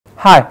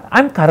Hi,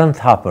 I'm Karan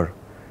Thapar.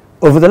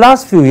 Over the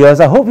last few years,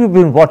 I hope you've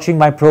been watching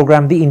my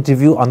program, The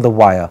Interview on the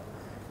Wire.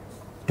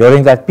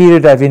 During that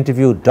period, I've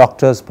interviewed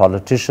doctors,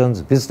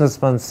 politicians,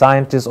 businessmen,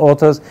 scientists,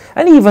 authors,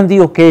 and even the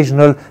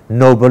occasional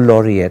Nobel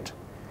laureate.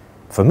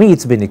 For me,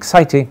 it's been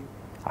exciting.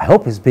 I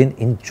hope it's been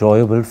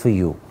enjoyable for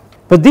you.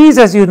 But these,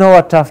 as you know,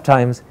 are tough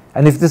times,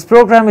 and if this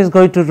program is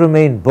going to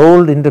remain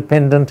bold,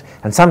 independent,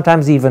 and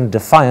sometimes even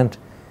defiant,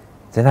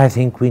 then I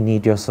think we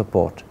need your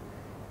support.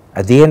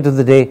 At the end of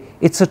the day,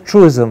 it's a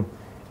truism,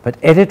 but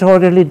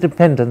editorial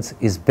independence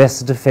is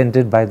best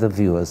defended by the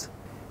viewers.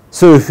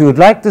 So if you would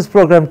like this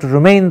program to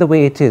remain the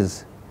way it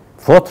is,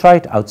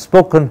 forthright,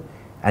 outspoken,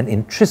 and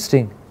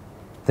interesting,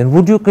 then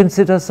would you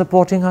consider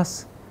supporting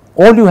us?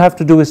 All you have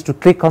to do is to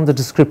click on the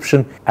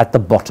description at the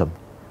bottom.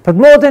 But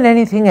more than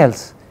anything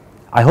else,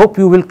 I hope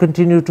you will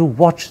continue to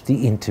watch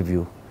the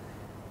interview.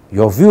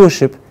 Your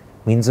viewership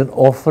means an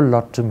awful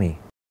lot to me.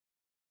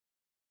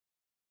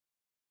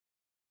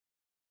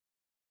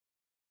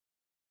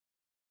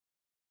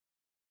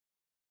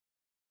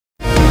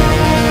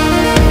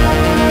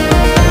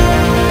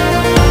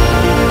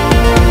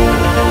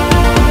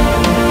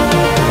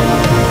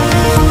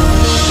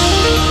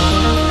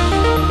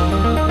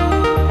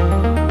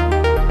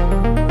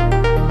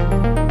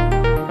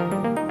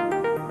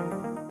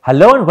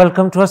 Hello and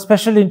welcome to a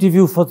special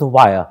interview for The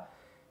Wire.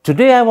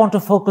 Today I want to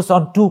focus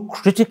on two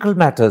critical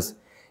matters.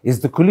 Is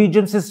the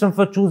Collegium system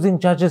for choosing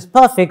judges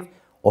perfect,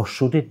 or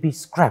should it be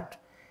scrapped?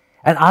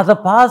 And are the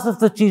powers of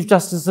the Chief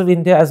Justice of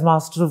India as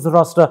master of the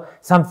roster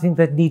something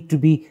that need to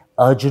be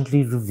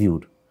urgently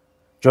reviewed?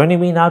 Joining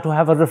me now to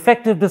have a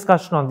reflective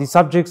discussion on these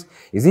subjects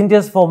is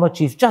India's former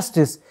Chief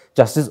Justice,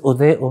 Justice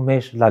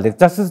Umesh Lalit.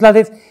 Justice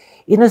Lalit,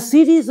 in a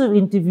series of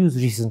interviews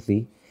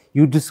recently,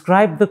 you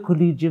described the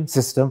Collegium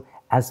system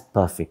as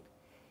perfect.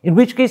 In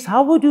which case,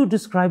 how would you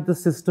describe the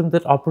system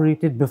that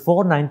operated before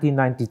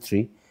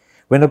 1993,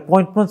 when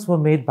appointments were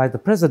made by the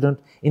President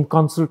in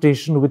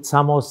consultation with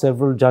some or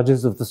several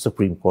judges of the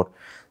Supreme Court?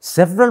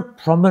 Several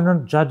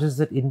prominent judges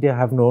that India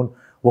have known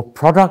were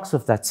products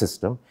of that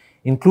system,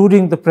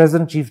 including the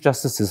present Chief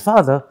Justice's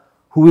father,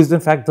 who is in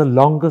fact the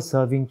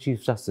longest-serving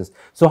Chief Justice.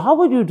 So how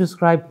would you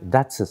describe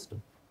that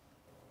system?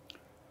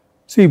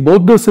 See,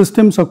 both the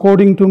systems,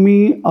 according to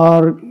me,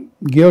 are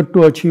geared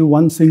to achieve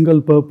one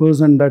single purpose,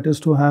 and that is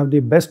to have the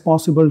best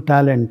possible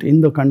talent in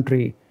the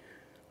country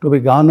to be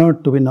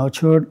garnered, to be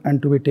nurtured,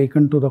 and to be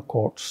taken to the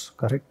courts,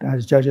 correct,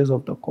 as judges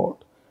of the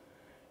court.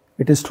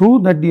 It is true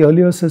that the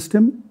earlier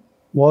system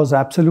was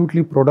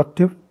absolutely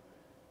productive.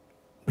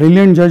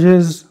 Brilliant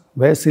judges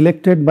were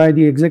selected by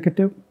the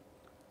executive,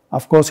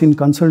 of course in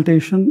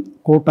consultation,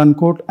 quote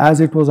unquote, as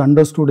it was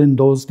understood in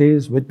those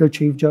days with the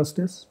Chief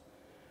Justice.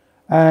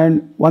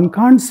 And one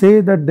can't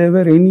say that there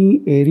were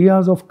any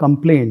areas of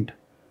complaint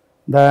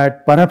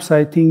that perhaps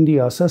I think the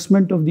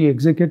assessment of the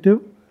executive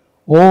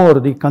or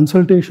the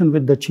consultation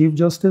with the Chief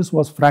Justice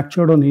was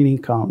fractured on any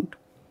count.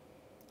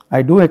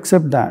 I do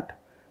accept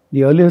that.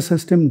 The earlier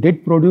system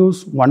did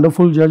produce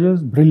wonderful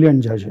judges,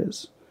 brilliant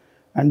judges,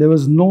 and there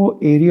was no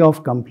area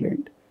of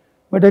complaint.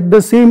 But at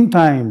the same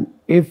time,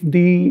 if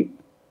the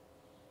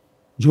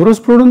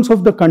jurisprudence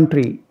of the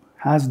country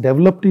has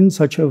developed in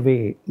such a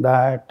way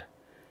that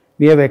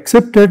we have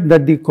accepted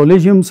that the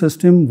Collegium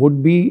system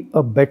would be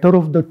a better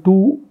of the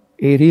two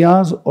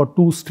areas or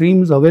two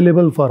streams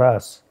available for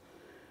us.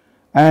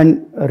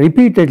 And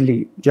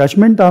repeatedly,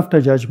 judgment after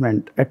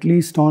judgment, at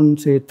least on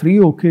say 3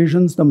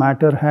 occasions, the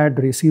matter had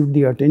received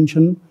the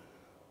attention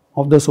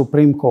of the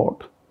Supreme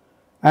Court.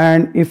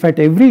 And if at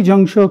every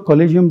juncture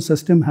Collegium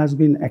system has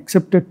been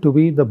accepted to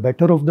be the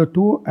better of the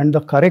two and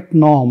the correct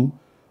norm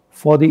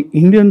for the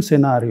Indian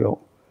scenario,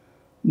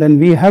 then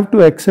we have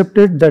to accept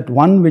it that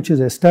one which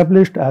is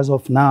established as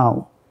of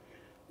now,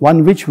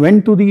 one which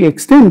went to the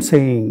extent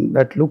saying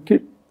that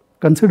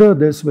consider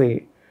this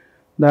way,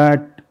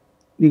 that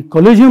the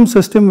Collegium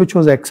system which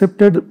was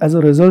accepted as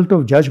a result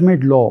of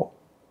judge-made law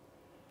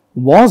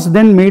was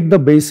then made the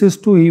basis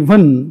to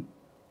even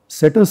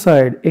set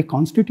aside a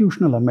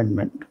constitutional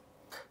amendment.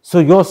 So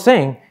you're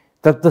saying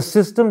that the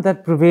system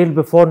that prevailed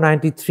before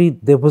 93,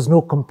 there was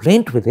no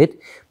complaint with it,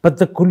 but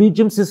the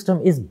Collegium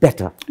system is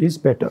better. Is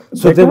better.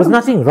 So there was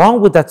nothing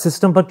wrong with that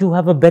system, but you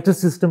have a better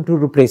system to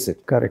replace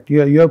it. Correct.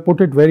 You have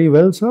put it very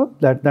well, sir.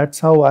 That's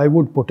how I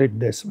would put it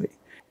this way.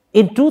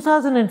 In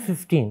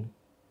 2015,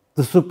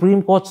 the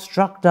Supreme Court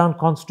struck down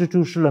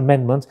constitutional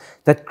amendments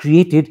that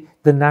created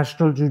the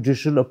National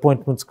Judicial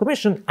Appointments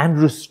Commission and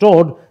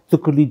restored the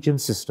Collegium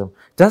system.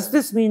 Does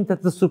this mean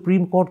that the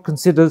Supreme Court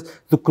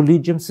considers the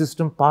Collegium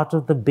system part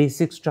of the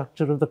basic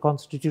structure of the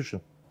Constitution?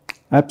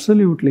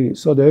 Absolutely.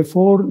 So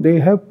therefore, they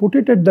have put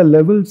it at the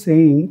level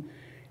saying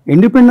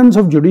independence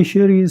of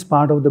judiciary is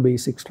part of the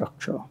basic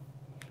structure.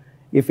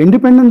 If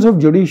independence of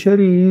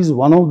judiciary is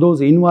one of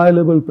those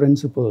inviolable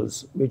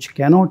principles which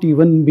cannot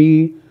even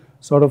be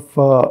sort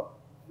of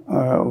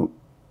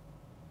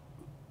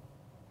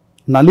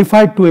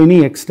nullified to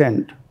any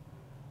extent,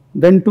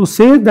 then to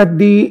say that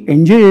the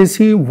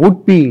NJAC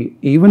would be,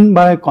 even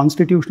by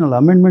constitutional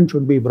amendment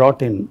should be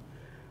brought in,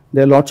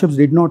 their lordships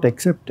did not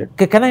accept it.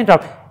 Can I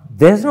interrupt?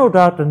 there's no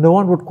doubt, and no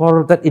one would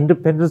quarrel, that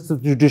independence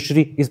of the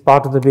judiciary is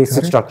part of the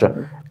basic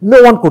structure.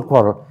 No one could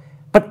quarrel.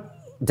 But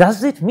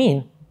does it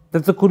mean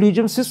that the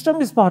collegium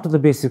system is part of the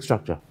basic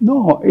structure?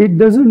 No, it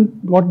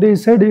doesn't. What they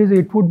said is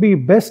it would be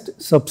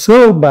best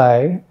subserved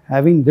by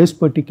having this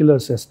particular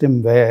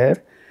system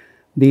where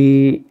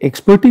the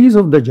expertise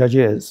of the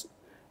judges,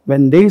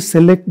 when they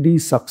select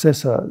these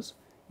successors,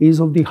 is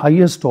of the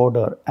highest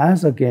order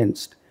as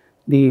against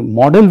the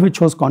model which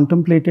was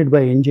contemplated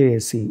by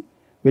NJSC,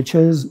 which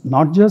is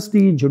not just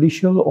the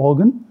judicial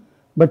organ,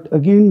 but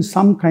again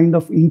some kind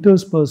of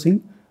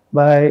interspersing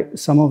by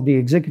some of the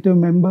executive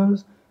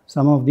members,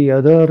 some of the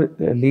other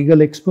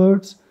legal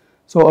experts.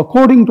 So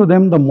according to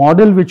them, the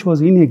model which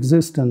was in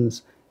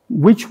existence,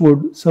 which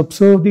would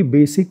subserve the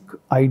basic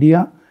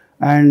idea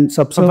and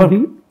subserve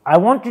the... I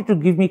want you to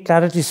give me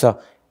clarity, sir.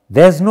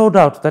 There's no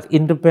doubt that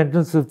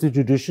independence of the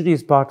judiciary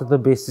is part of the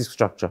basic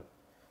structure.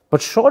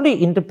 But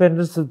surely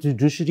independence of the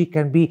judiciary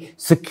can be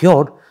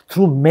secured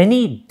through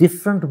many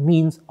different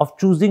means of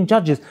choosing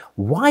judges.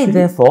 Why,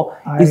 therefore,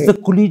 is the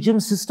collegium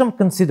system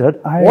considered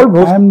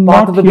almost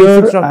part of the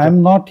basic structure? I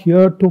am not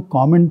here to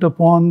comment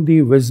upon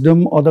the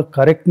wisdom or the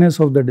correctness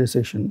of the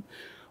decision.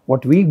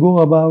 What we go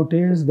about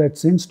is that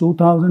since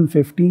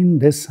 2015,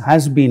 this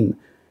has been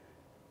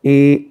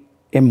a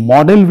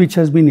model which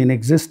has been in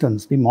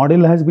existence. The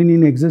model has been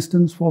in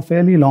existence for a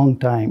fairly long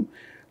time.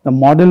 The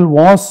model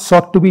was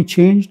sought to be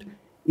changed.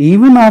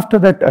 Even after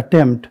that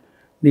attempt,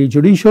 the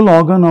judicial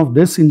organ of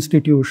this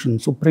institution,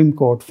 Supreme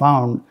Court,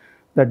 found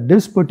that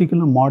this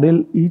particular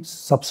model is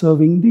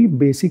subserving the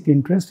basic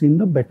interest in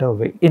the better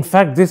way. In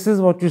fact, this is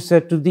what you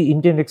said to the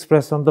Indian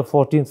Express on the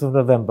 14th of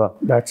November.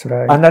 That's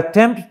right. An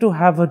attempt to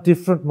have a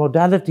different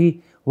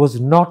modality was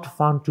not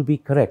found to be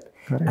correct.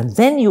 And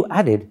then you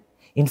added,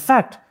 in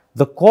fact,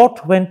 the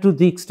court went to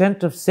the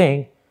extent of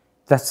saying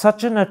that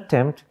such an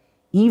attempt,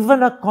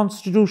 even a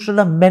constitutional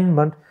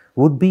amendment,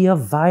 would be a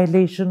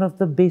violation of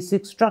the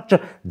basic structure.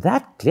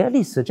 That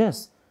clearly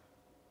suggests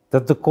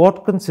that the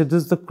court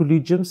considers the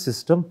collegium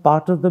system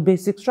part of the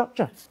basic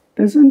structure.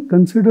 It doesn't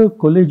consider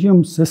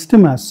collegium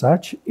system as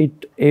such.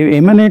 It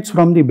emanates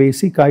from the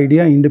basic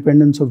idea,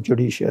 independence of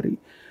judiciary.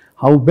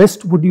 How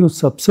best would you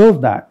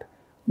subserve that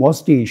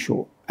was the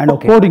issue. And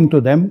according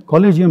to them,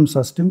 collegium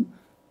system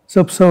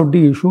subserved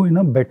the issue in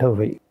a better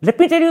way. Let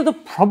me tell you the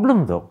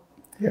problem though.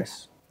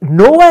 Yes.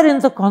 Nowhere in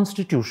the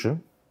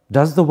Constitution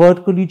does the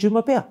word collegium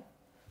appear.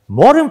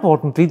 More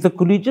importantly, the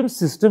collegium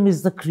system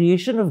is the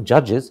creation of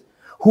judges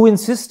who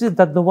insisted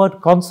that the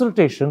word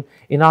consultation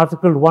in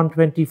Article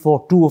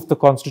 124(2) of the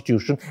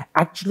Constitution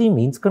actually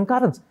means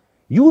concurrence.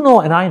 You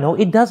know and I know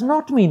it does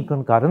not mean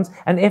concurrence,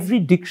 and every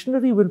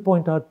dictionary will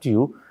point out to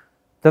you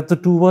that the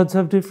two words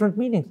have different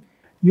meanings.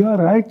 You are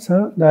right,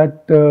 sir,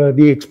 that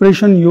the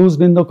expression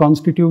used in the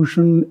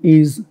Constitution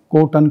is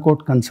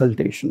quote-unquote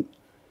consultation.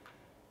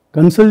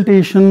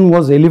 Consultation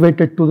was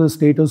elevated to the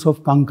status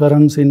of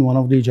concurrence in one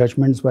of the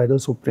judgments by the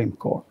Supreme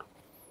Court.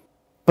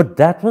 But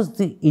that was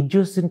the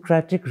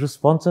idiosyncratic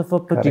response of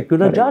a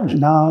particular judge.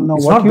 Now,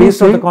 it's what not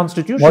based on the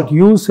Constitution. What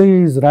you say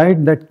is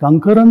right, that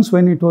concurrence,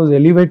 when it was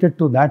elevated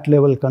to that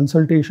level,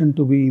 consultation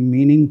to be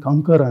meaning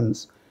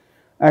concurrence,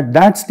 at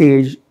that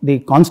stage, the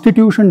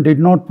Constitution did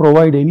not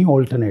provide any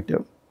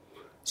alternative.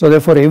 So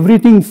therefore,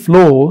 everything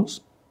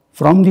flows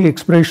from the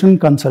expression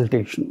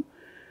consultation.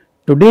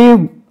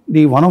 Today,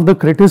 one of the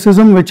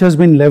criticism which has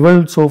been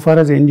leveled so far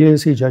as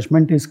NJSC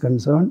judgment is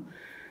concerned,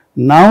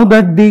 now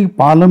that the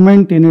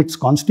Parliament in its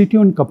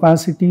constituent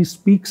capacity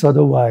speaks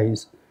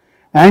otherwise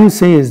and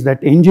says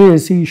that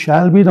NJSC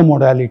shall be the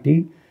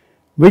modality,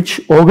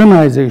 which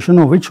organization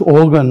or which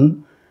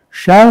organ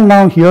shall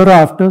now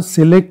hereafter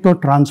select or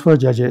transfer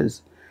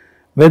judges.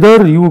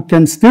 Whether you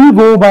can still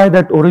go by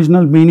that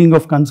original meaning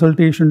of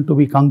consultation to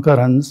be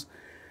concurrence,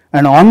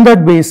 and on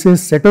that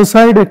basis set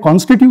aside a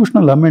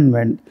constitutional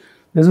amendment.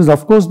 This is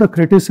of course the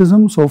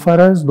criticism so far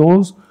as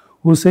those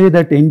who say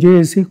that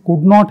NJSC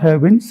could not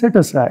have been set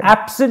aside.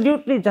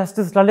 Absolutely,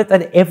 Justice Lalit,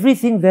 and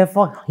everything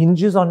therefore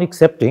hinges on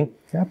accepting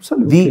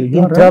the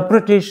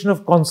interpretation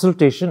of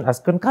consultation as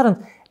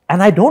concurrence.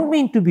 And I don't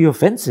mean to be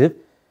offensive,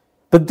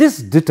 but this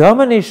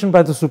determination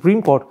by the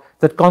Supreme Court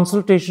that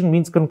consultation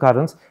means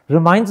concurrence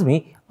reminds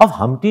me of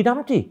Humpty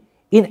Dumpty.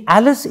 In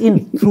Alice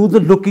in Through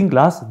the Looking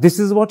Glass, this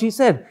is what he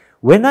said: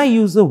 when I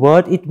use a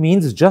word, it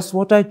means just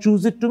what I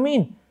choose it to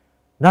mean.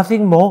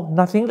 Nothing more,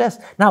 nothing less.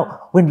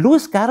 Now, when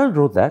Lewis Carroll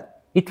wrote that,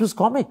 it was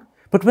comic.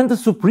 But when the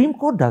Supreme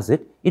Court does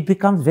it, it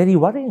becomes very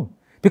worrying,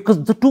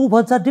 because the two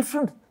words are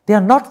different. They are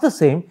not the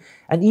same.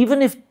 And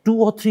even if 2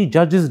 or 3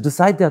 judges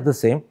decide they are the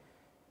same,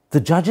 the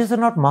judges are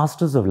not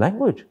masters of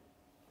language.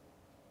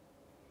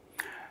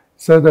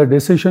 So the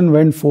decision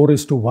went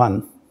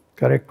 4:1,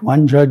 correct?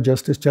 One judge,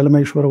 Justice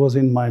Chalameshwar, was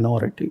in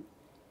minority.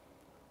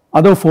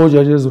 Other 4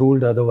 judges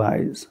ruled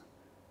otherwise.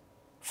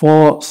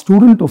 For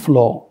student of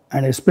law,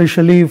 and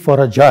especially for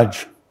a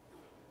judge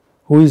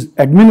who is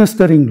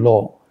administering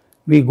law,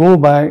 we go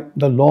by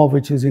the law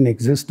which is in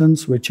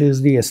existence, which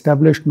is the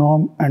established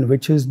norm, and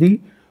which is the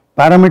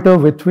parameter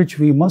with which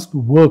we must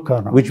work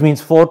around. Which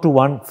means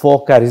 4:1,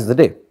 4 carries the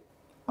day.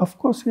 Of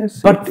course,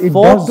 yes. But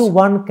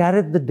 4-1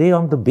 carried the day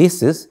on the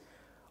basis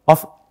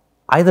of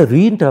either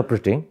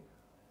reinterpreting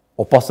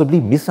or possibly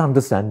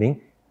misunderstanding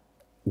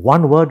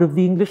one word of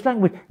the English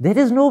language. There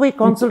is no way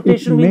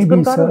consultation means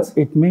concurrence.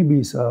 Sir, it may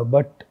be, sir,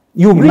 but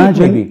you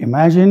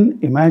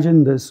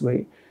imagine this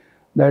way,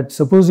 that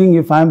supposing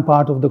if I am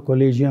part of the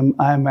collegium,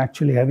 I am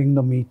actually having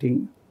the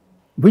meeting.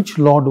 Which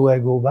law do I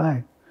go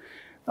by?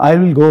 I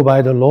will go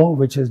by the law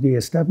which is the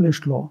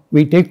established law.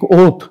 We take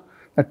oath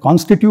that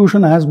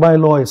Constitution as by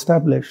law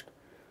established.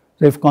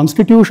 So if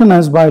Constitution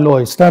as by law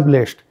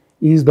established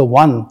is the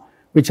one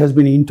which has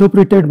been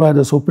interpreted by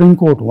the Supreme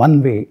Court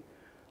one way,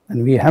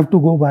 and we have to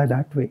go by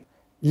that way.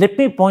 Let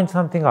me point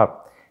something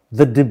out.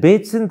 The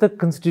debates in the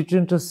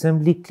Constituent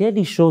Assembly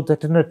clearly showed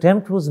that an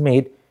attempt was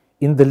made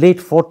in the late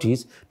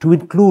 40s to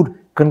include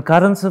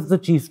concurrence of the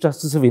Chief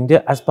Justice of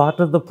India as part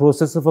of the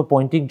process of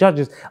appointing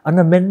judges. An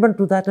amendment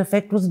to that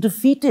effect was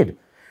defeated.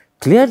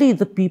 Clearly,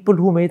 the people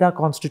who made our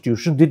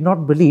Constitution did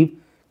not believe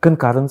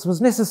concurrence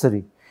was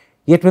necessary.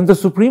 Yet when the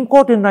Supreme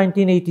Court in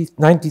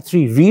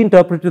 1993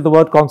 reinterpreted the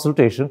word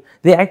consultation,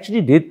 they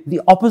actually did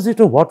the opposite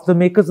of what the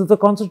makers of the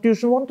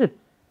Constitution wanted.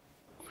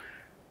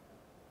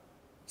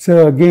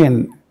 So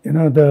again,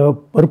 the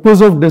purpose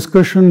of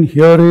discussion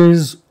here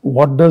is,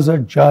 what does a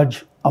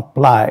judge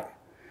apply?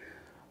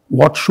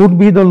 What should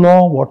be the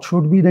law? What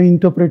should be the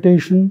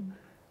interpretation?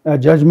 A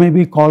judge may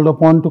be called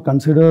upon to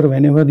consider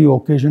whenever the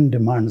occasion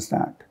demands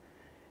that.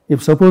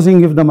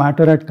 Supposing if the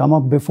matter had come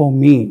up before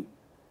me,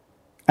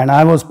 and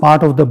I was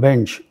part of the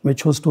bench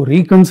which was to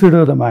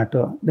reconsider the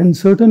matter, then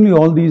certainly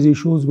all these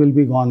issues will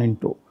be gone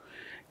into.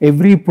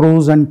 Every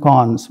pros and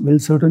cons will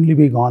certainly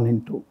be gone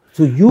into.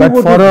 So you but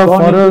would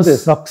for a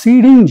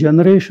succeeding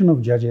generation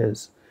of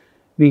judges,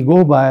 we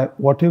go by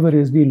whatever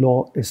is the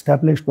law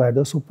established by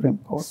the Supreme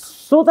Court.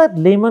 So that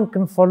layman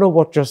can follow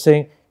what you're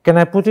saying, can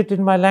I put it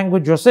in my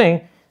language? You're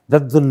saying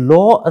that the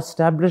law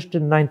established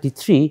in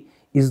 93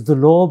 is the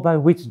law by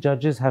which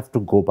judges have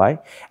to go by.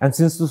 And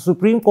since the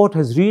Supreme Court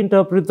has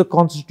reinterpreted the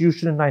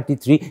Constitution in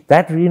 93,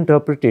 that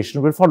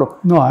reinterpretation will follow.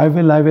 No, I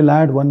will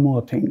add one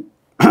more thing.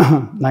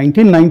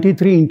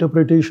 1993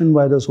 interpretation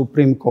by the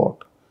Supreme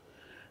Court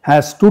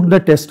has stood the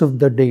test of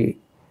the day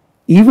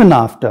even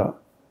after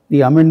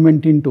the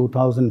amendment in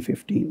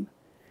 2015.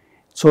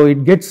 So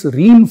it gets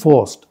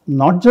reinforced,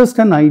 not just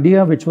an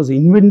idea which was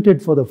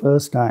invented for the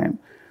first time.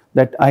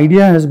 That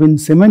idea has been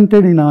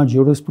cemented in our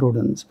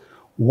jurisprudence.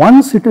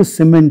 Once it is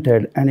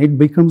cemented and it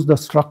becomes the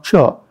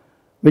structure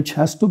which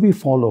has to be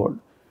followed,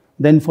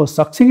 then for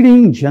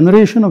succeeding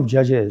generation of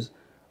judges,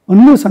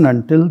 unless and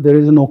until there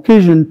is an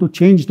occasion to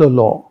change the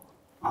law.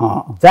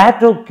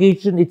 That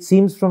occasion, it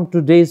seems from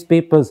today's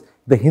papers,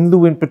 the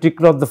Hindu in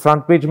particular on the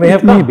front page may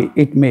have come.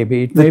 It may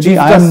be.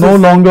 I am no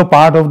longer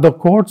part of the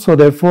court, so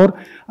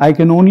therefore I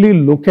can only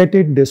look at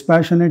it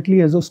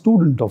dispassionately as a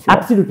student of law.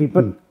 Absolutely.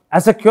 But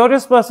as a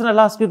curious person,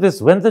 I'll ask you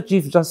this. When the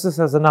Chief Justice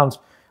has announced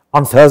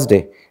on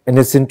Thursday, and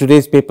it's in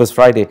today's papers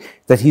Friday,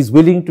 that he's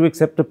willing to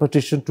accept a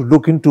petition to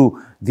look into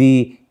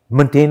the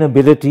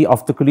maintainability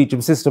of the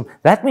collegium system,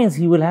 that means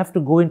he will have to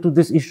go into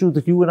this issue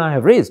that you and I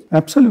have raised.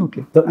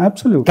 Absolutely.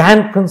 Absolutely.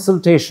 Can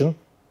consultation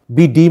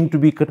be deemed to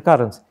be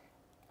concurrence?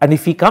 And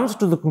if he comes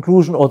to the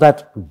conclusion, or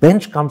that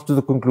bench comes to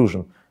the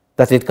conclusion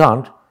that it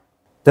can't,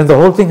 then the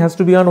whole thing has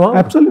to be unwound.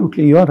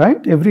 Absolutely, you are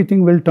right.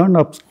 Everything will turn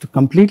up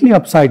completely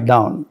upside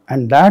down.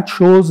 And that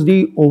shows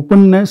the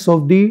openness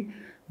of the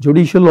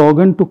judicial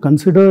organ to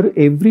consider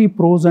every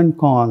pros and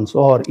cons,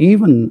 or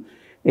even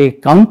a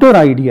counter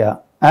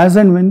idea as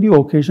and when the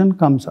occasion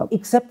comes up.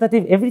 Except that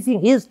if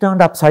everything is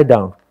turned upside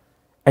down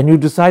and you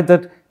decide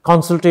that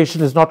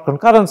consultation is not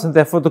concurrence and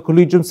therefore the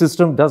collegium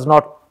system does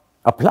not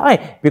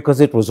apply because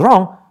it was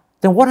wrong,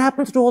 then what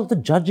happens to all the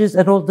judges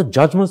and all the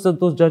judgments that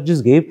those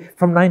judges gave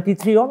from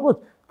 93 onwards?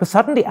 Because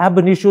suddenly ab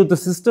initio, the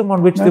system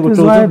on which they were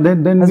chosen, why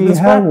then we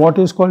have what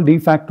is called de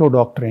facto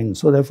doctrine.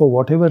 So therefore,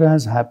 whatever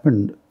has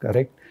happened,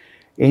 correct,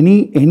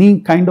 any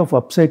kind of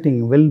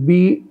upsetting will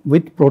be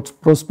with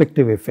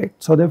prospective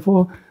effect. So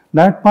therefore,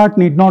 that part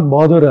need not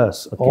bother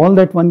us. Okay. All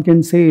that one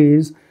can say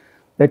is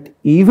that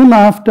even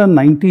after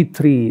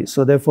 93,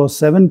 so therefore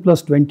 7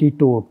 plus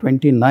 22,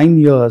 29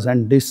 years,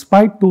 and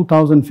despite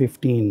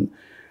 2015,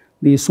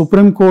 the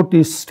Supreme Court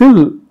is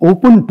still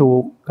open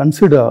to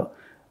consider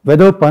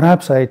whether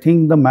perhaps I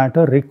think the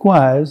matter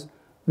requires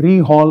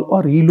rehaul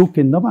or relook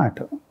in the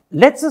matter.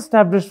 Let's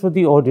establish for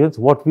the audience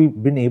what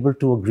we've been able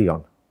to agree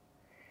on.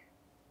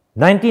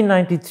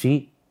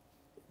 1993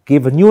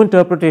 gave a new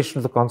interpretation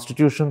of the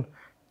Constitution.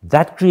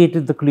 That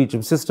created the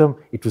collegium system.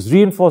 It was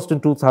reinforced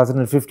in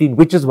 2015,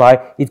 which is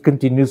why it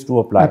continues to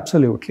apply.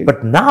 Absolutely.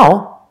 But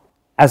now,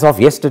 as of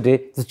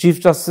yesterday, the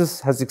Chief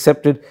Justice has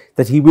accepted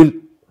that he will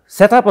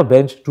set up a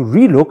bench to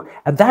relook,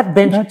 and that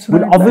bench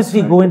will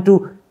obviously go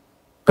into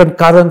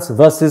concurrence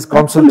versus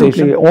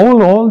consultation.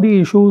 Absolutely. All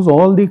the issues,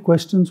 all the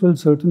questions will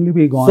certainly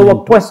be gone. So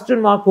a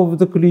question mark over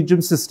the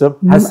collegium system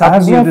has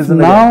suddenly arisen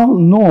now,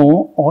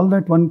 no, all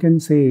that one can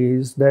say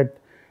is that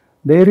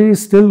there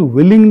is still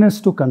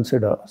willingness to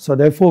consider. So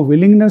therefore,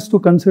 willingness to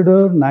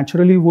consider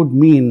naturally would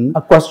mean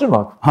a question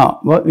mark.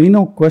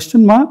 Well,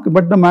 question mark,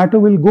 but the matter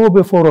will go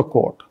before a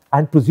court.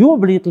 And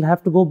presumably it will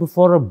have to go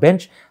before a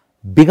bench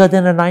bigger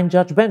than a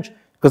 9-judge bench,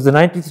 because the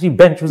 93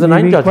 bench was a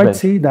 9-judge bench. We quite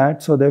see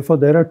that. So therefore,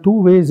 there are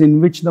two ways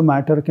in which the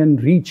matter can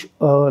reach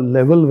a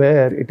level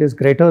where it is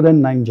greater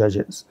than 9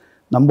 judges.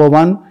 Number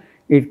one,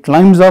 it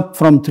climbs up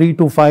from 3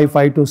 to 5,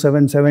 5 to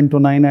 7, 7 to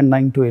 9 and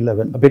 9 to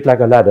 11. A bit like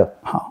a ladder.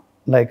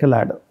 Like a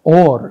ladder.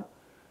 Or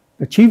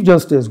the Chief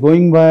Justice,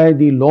 going by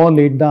the law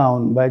laid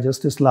down by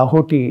Justice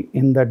Lalit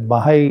in that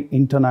Baha'i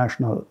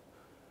International,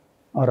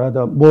 or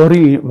rather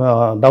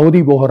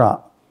Dawoodi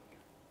Bohra.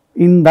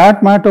 In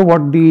that matter,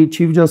 what the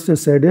Chief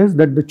Justice said is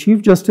that the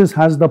Chief Justice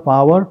has the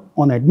power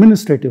on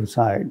administrative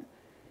side,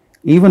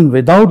 even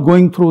without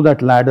going through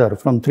that ladder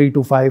from 3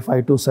 to 5,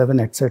 5 to 7,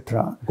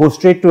 etc. Go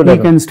straight to 11.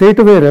 He can straight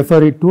away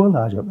refer it to a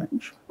larger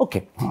bench.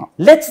 Okay.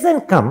 Let's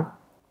then come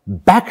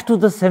back to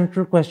the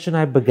central question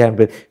I began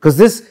with, because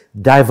this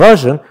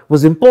diversion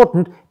was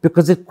important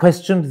because it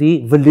questioned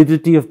the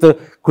validity of the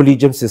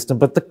collegium system.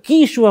 But the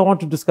key issue I want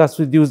to discuss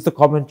with you is the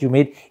comment you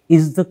made: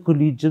 is the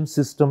collegium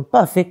system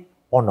perfect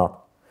or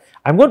not?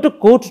 I'm going to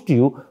quote to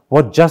you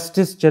what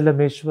Justice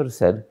Chelameshwar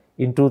said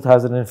in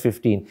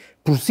 2015.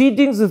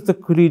 Proceedings of the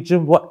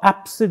collegium were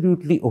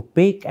absolutely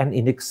opaque and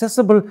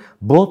inaccessible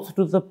both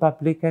to the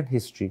public and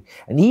history.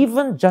 And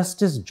even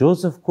Justice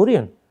Joseph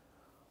Kurian,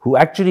 who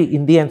actually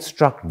in the end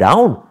struck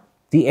down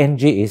the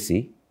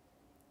NJAC,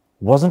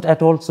 wasn't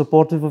at all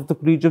supportive of the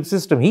collegium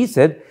system. He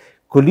said,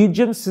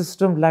 collegium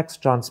system lacks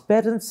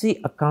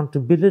transparency,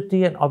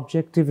 accountability and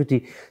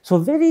objectivity. So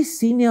very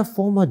senior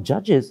former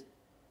judges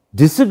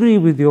disagree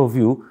with your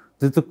view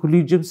that the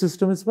collegium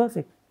system is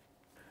perfect.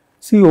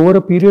 See, over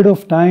a period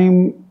of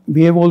time,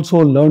 we have also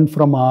learned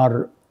from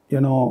our,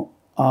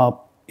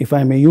 if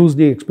I may use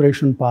the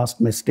expression,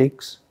 past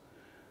mistakes.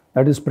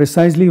 That is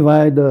precisely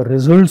why the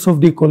results of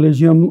the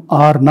collegium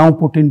are now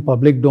put in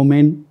public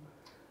domain.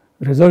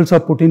 Results are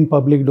put in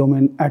public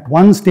domain. At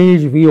one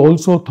stage, we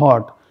also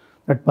thought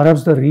that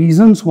perhaps the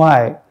reasons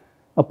why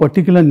a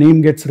particular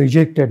name gets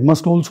rejected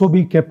must also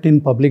be kept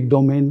in public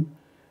domain.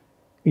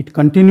 It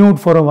continued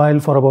for a while,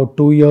 for about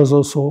 2 years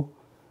or so.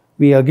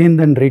 We again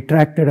then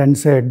retracted and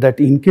said that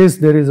in case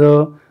there is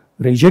a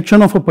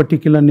rejection of a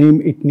particular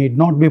name, it need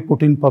not be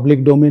put in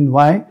public domain.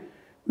 Why?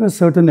 Because a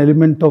certain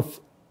element of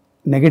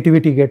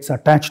negativity gets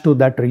attached to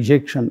that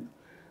rejection.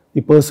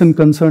 The person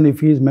concerned, if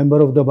he is member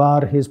of the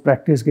bar, his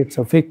practice gets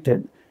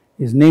affected.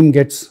 His name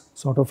gets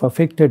sort of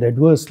affected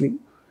adversely.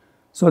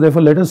 So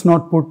therefore, let us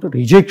not put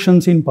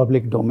rejections in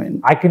public domain.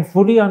 I can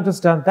fully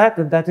understand that,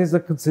 and that is a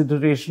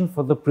consideration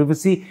for the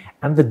privacy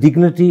and the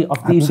dignity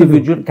of the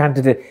individual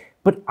candidate.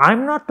 But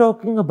I'm not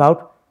talking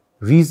about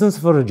reasons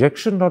for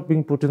rejection not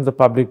being put in the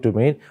public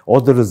domain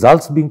or the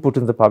results being put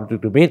in the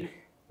public domain.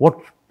 What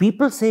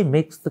people say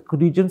makes the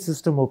collegium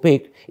system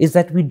opaque is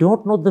that we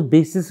don't know the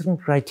basis and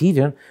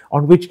criterion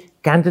on which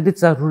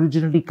candidates are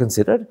originally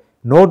considered,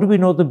 nor do we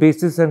know the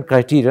basis and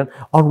criterion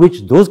on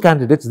which those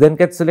candidates then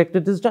get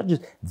selected as judges.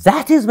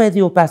 That is where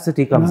the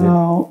opacity comes in.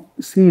 Now,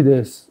 see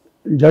this.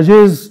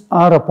 Judges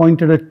are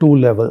appointed at 2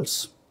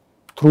 levels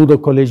through the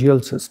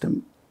collegial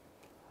system.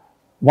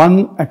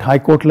 One at High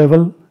Court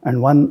level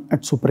and one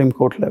at Supreme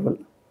Court level.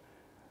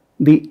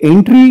 The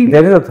entry...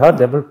 There is a third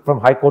level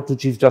from High Court to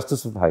Chief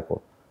Justice of the High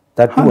Court.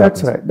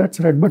 That's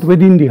right, but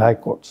within the High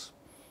Courts.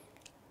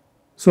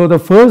 So the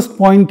first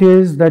point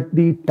is that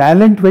the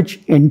talent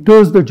which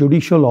enters the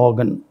judicial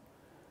organ,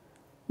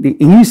 the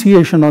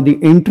initiation or the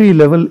entry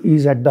level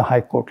is at the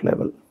High Court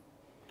level.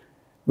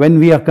 When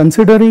we are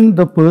considering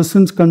the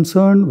persons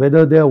concerned,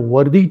 whether they are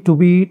worthy to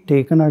be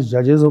taken as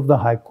judges of the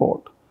High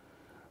Court,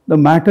 the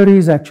matter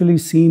is actually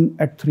seen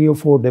at 3 or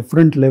 4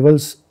 different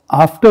levels,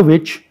 after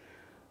which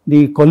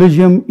the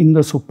collegium in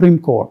the Supreme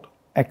Court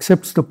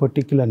accepts the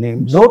particular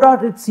names. No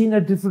doubt it's seen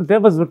at different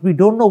levels, but we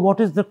don't know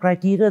what is the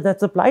criteria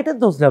that's applied at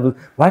those levels.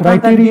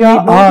 Criteria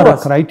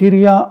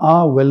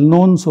are well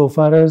known so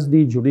far as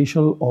the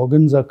judicial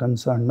organs are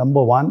concerned.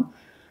 Number one,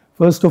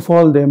 first of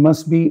all, there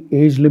must be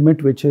age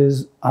limit which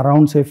is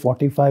around say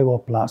 45 or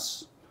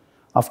plus.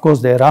 Of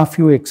course, there are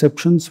few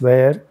exceptions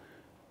where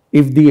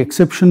if the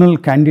exceptional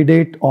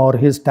candidate or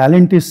his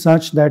talent is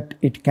such that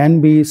it can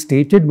be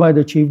stated by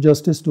the Chief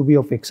Justice to be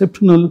of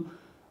exceptional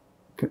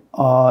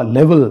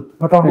level.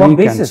 But on what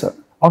basis?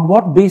 On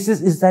what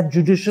basis is that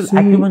judicial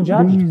acumen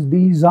judged?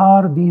 These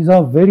are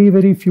very,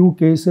 very few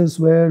cases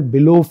where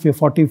below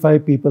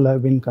 45 people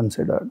have been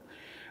considered.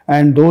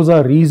 And those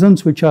are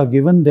reasons which are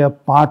given. They are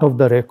part of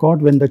the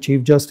record when the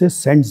Chief Justice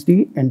sends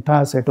the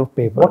entire set of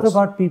papers. What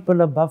about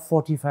people above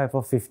 45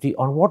 or 50?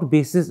 On what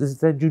basis is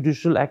the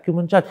judicial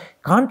acumen judged?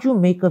 Can't you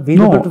make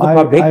available to the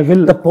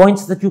public the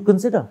points that you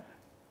consider?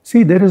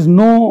 See, there is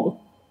no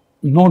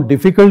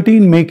difficulty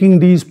in making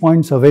these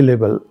points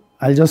available.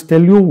 I'll just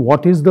tell you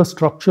what is the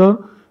structure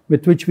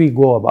with which we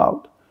go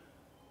about.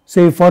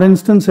 Say, for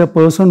instance, a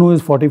person who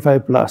is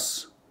 45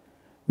 plus,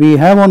 we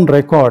have on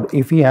record,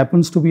 if he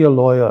happens to be a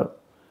lawyer,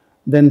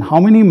 then how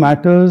many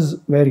matters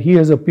where he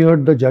has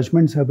appeared, the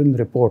judgments have been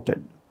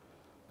reported.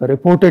 The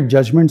reported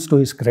judgments to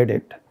his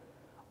credit,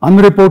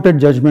 unreported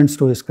judgments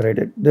to his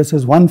credit. This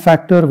is one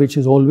factor which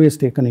is always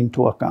taken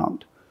into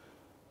account.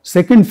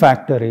 Second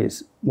factor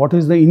is, what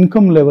is the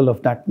income level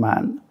of that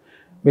man?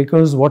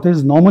 Because what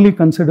is normally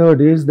considered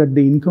is that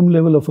the income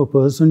level of a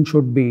person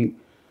should be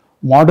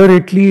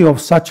moderately of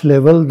such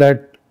level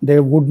that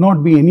there would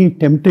not be any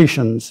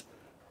temptations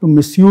to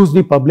misuse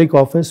the public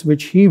office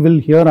which he will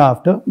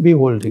hereafter be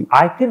holding.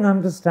 I can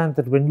understand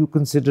that when you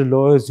consider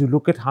lawyers, you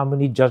look at how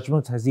many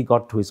judgments has he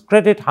got to his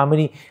credit, how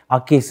many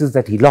are cases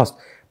that he lost.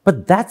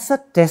 But that's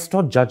a test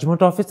or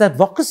judgment of his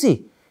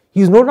advocacy.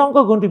 He's no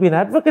longer going to be an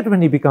advocate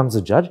when he becomes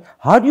a judge.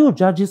 How do you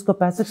judge his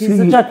capacity as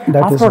a judge?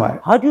 That is why.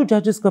 How do you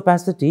judge his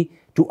capacity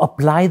to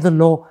apply the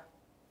law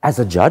as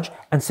a judge?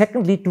 And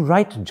secondly, to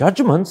write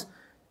judgments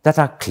that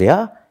are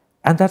clear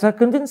and that are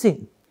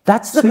convincing.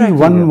 That's the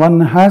criteria.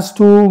 One has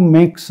to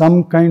make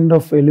some kind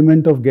of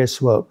element of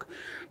guesswork.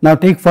 Now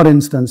take for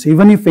instance,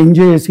 even if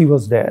NJSC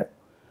was there,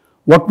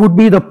 what would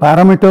be the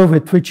parameter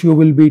with which you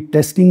will be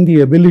testing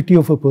the ability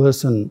of a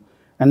person,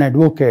 an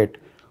advocate,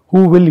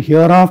 who will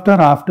hereafter,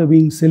 after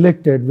being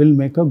selected, will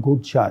make a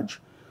good judge?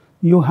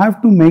 You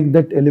have to make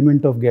that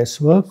element of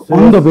guesswork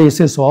on the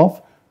basis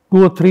of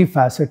 2 or 3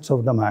 facets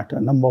of the matter.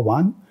 Number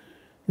one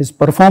is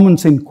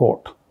performance in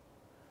court.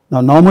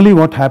 Now normally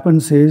what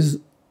happens is,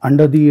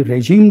 under the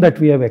regime that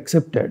we have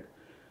accepted,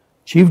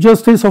 Chief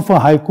Justice of a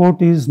High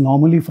Court is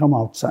normally from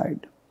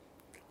outside.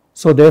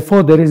 So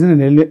therefore there is an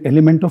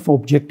element of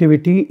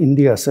objectivity in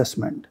the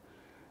assessment.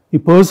 The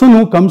person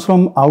who comes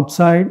from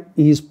outside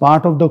is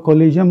part of the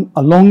collegium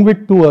along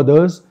with 2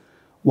 others.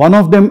 One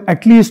of them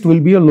at least will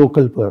be a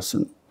local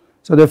person.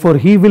 So therefore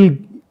he will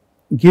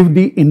give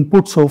the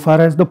input so far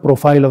as the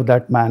profile of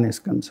that man is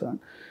concerned.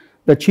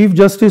 The Chief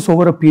Justice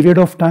over a period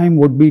of time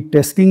would be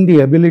testing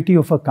the ability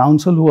of a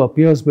counsel who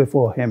appears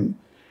before him.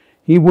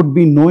 He would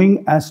be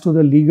knowing as to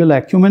the legal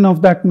acumen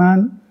of that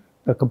man,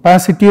 the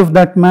capacity of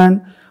that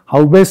man,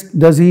 how best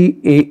is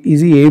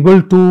he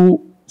able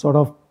to sort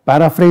of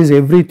paraphrase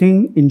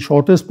everything in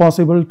shortest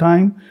possible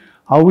time,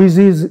 how is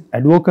his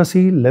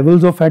advocacy,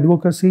 levels of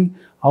advocacy,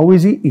 how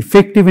is he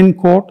effective in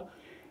court.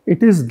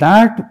 It is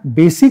that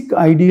basic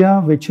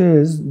idea which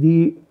is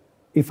the,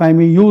 if I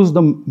may use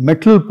the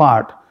metal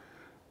part,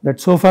 that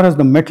so far as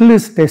the metal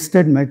is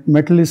tested,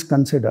 metal is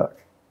considered.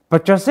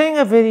 But you're saying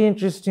a very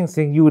interesting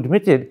thing. You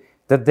admitted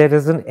that there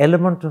is an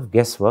element of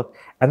guesswork,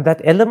 and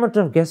that element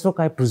of guesswork,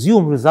 I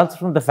presume, results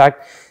from the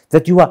fact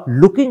that you are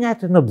looking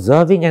at and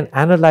observing and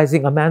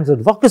analyzing a man's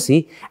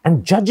advocacy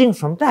and judging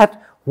from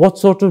that what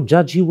sort of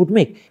judge he would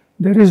make.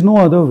 There is no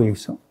other way,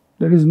 sir.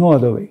 There is no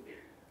other way.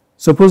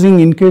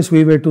 Supposing in case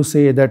we were to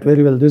say that,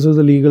 very well, this is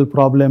a legal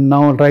problem,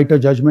 now I'll write a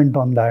judgment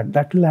on that.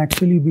 That will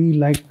actually be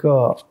like,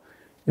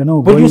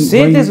 But you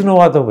say there's no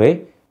other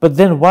way, but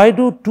then why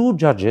do 2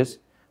 judges,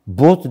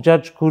 both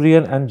Judge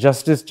Kurian and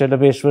Justice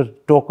Chelabeshwar,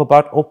 talk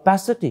about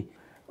opacity?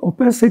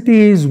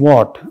 Opacity is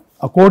what?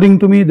 According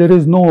to me, there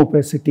is no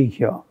opacity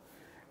here.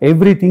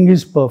 Everything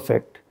is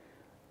perfect.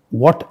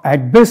 What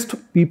at best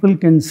people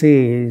can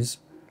say is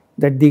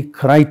that the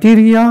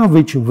criteria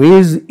which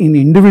weighs in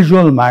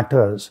individual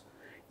matters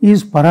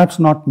is perhaps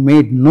not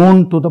made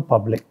known to the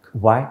public.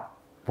 Why?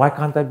 Why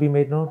can't that be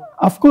made known?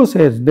 Of course,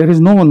 yes. There is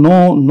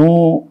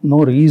no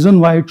reason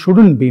why it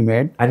shouldn't be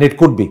made. And it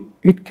could be.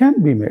 It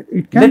can be made.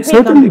 It can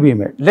certainly be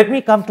made. Let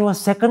me come to a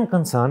second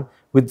concern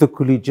with the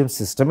Collegium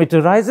System. It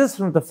arises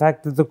from the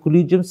fact that the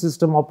Collegium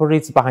System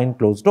operates behind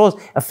closed doors,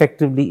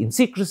 effectively in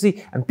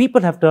secrecy, and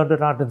people have turned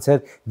around and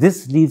said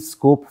this leaves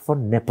scope for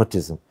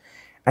nepotism.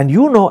 And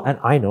you know and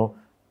I know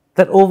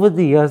that over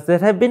the years there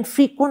have been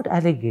frequent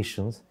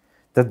allegations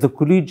that the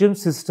Collegium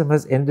System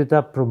has ended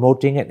up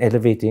promoting and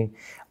elevating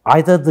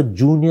either the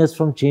juniors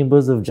from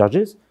chambers of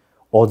judges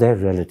or their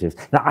relatives.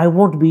 Now, I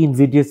won't be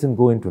invidious and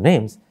go into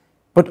names,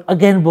 but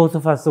again, both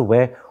of us are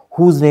aware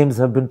whose names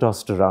have been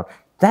tossed around.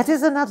 That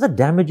is another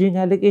damaging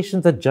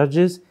allegation, that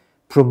judges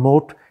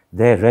promote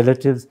their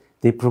relatives,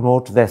 they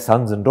promote their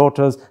sons and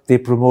daughters, they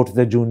promote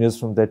their juniors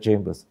from their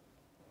chambers.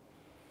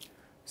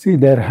 See,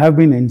 there have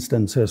been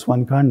instances,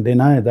 one can't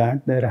deny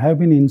that, there have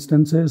been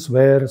instances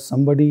where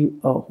somebody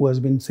who has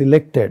been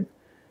selected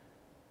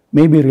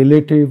may be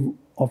relative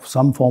of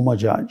some former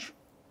judge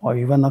or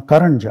even a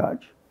current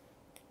judge.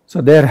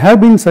 So there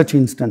have been such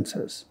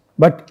instances.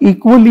 But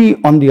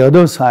equally on the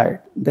other side,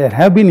 there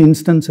have been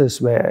instances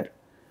where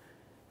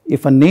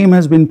if a name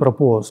has been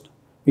proposed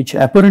which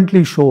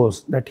apparently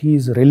shows that he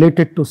is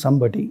related to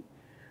somebody,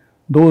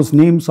 those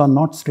names are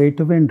not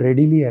straightaway and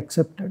readily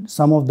accepted.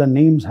 Some of the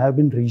names have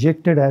been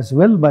rejected as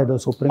well by the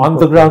Supreme Court. On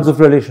the grounds of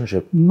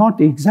relationship? Not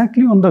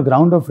exactly on the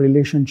ground of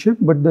relationship,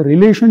 but the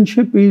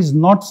relationship is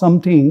not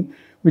something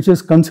which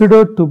is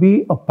considered to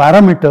be a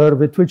parameter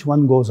with which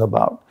one goes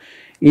about.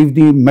 If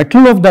the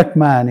mettle of that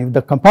man, if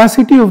the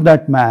capacity of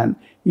that man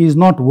is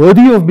not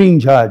worthy of being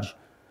judged,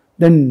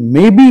 then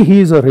maybe he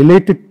is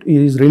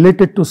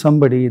related to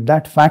somebody.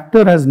 That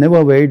factor has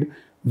never weighed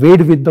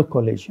with the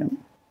collegium.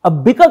 A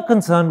bigger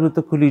concern with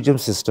the collegium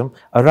system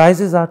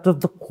arises out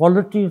of the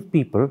quality of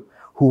people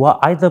who are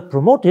either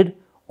promoted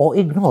or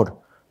ignored.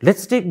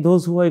 Let's take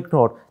those who are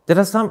ignored. There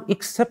are some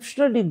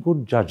exceptionally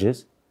good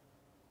judges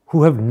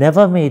who have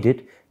never made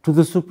it to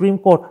the Supreme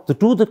Court. The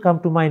two that come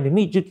to mind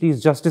immediately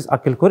is Justice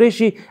Akhil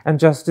Qureshi and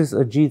Justice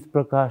Ajit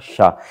Prakash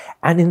Shah.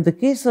 And in the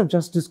case of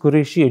Justice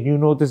Qureshi, and you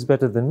know this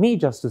better than me,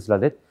 Justice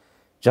Lalit,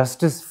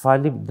 Justice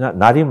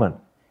Nariman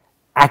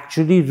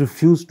actually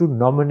refused to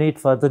nominate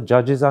further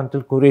judges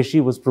until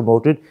Qureshi was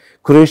promoted.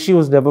 Qureshi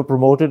was never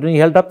promoted and he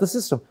held up the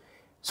system.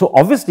 So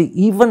obviously,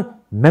 even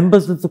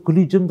members of the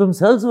collegium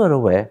themselves were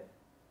aware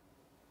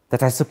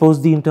that I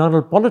suppose the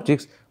internal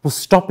politics was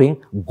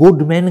stopping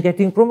good men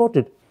getting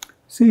promoted.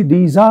 See,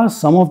 these are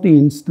some of the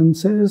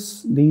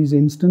instances,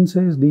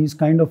 these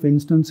kind of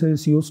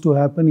instances used to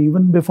happen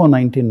even before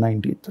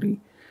 1993.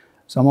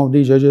 Some of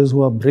the judges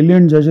who are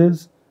brilliant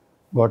judges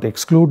got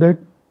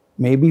excluded,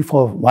 maybe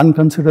for one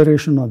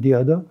consideration or the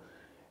other.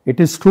 It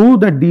is true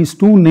that these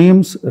two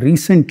names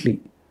recently,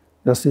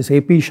 Justice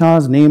A.P.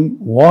 Shah's name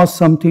was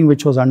something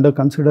which was under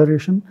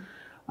consideration.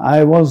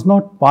 I was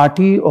not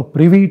party or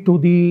privy to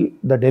the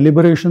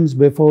deliberations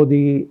before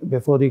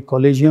the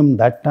collegium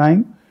that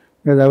time,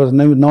 because I was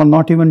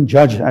not even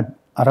judge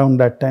around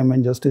that time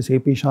when Justice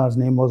A.P. Shah's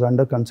name was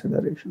under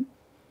consideration.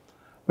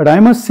 But I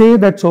must say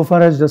that so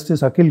far as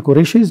Justice Akhil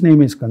Qureshi's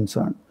name is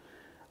concerned,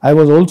 I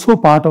was also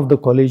part of the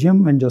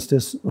collegium when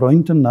Justice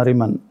Rohinton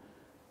Nariman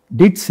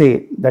did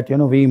say that,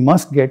 we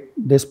must get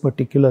this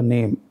particular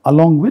name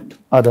along with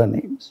other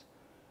names.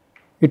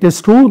 It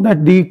is true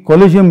that the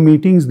collegium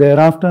meetings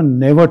thereafter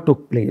never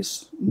took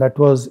place. That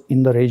was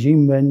in the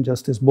regime when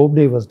Justice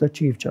Bobde was the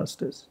Chief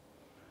Justice.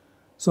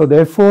 So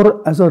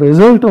therefore, as a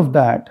result of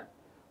that,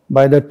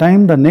 by the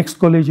time the next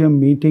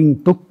collegium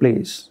meeting took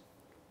place,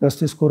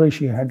 Justice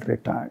Qureshi had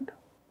retired.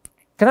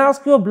 Can I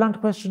ask you a blunt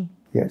question?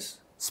 Yes.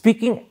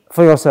 Speaking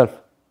for yourself,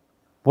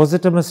 was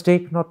it a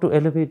mistake not to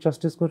elevate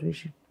Justice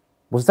Qureshi?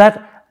 Was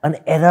that an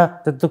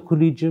error that the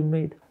collegium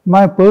made?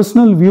 My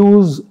personal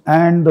views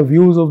and the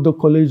views of the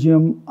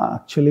collegium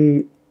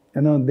actually,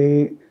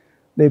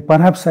 they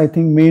perhaps I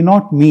think may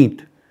not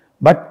meet.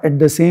 But at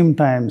the same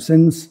time,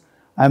 since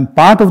I'm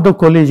part of the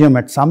collegium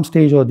at some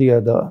stage or the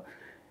other,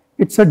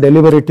 it's a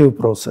deliberative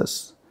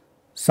process.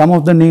 Some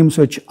of the names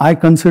which I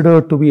consider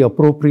to be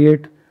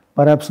appropriate,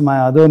 perhaps my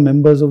other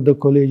members of the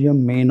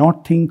collegium may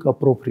not think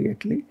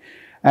appropriately.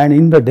 And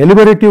in the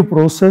deliberative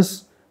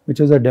process, which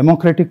is a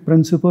democratic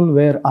principle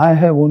where I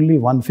have only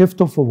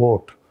 1/5 of a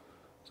vote,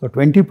 so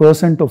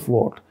 20% of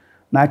vote,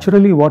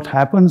 naturally what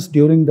happens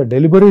during the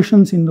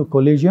deliberations in the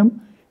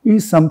collegium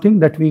is something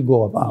that we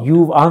go about.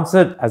 You've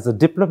answered as a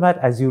diplomat,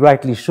 as you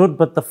rightly should,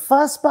 but the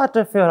first part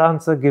of your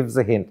answer gives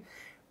a hint.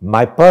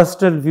 My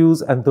personal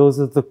views and those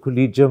of the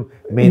collegium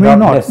may not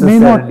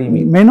necessarily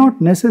meet. May not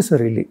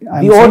necessarily.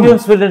 The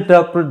audience will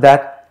interpret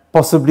that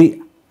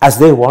possibly as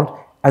they want,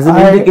 as an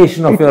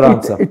indication of your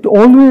answer. It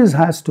always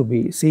has to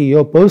be. See,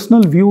 your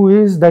personal view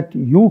is that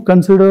you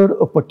consider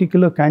a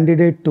particular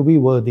candidate to be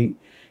worthy.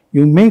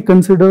 You may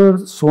consider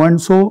so and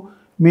so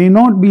may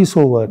not be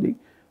so worthy.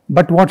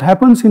 But what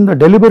happens in the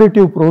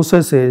deliberative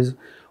process is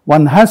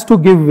one has to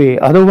give way.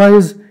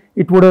 Otherwise,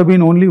 it would have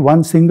been only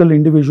one single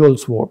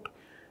individual's vote.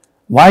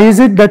 Why is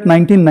it that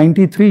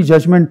 1993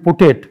 judgment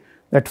put it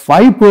that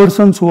 5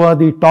 persons who are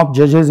the top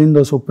judges in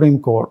the Supreme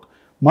Court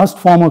must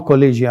form a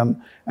collegium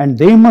and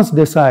they must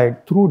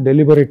decide through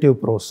deliberative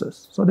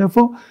process. So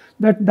therefore,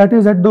 that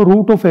is at the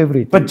root of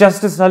everything. But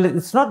Justice Lalit,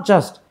 it's not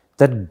just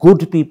that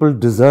good people,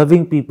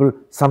 deserving people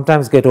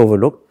sometimes get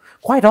overlooked.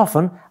 Quite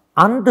often,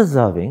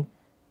 undeserving,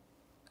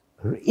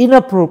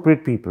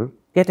 inappropriate people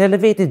get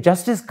elevated.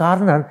 Justice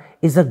Karnan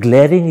is a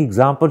glaring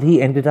example.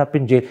 He ended up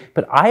in jail.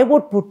 But I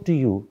would put to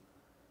you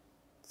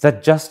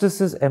that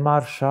Justices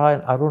M.R. Shah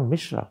and Arun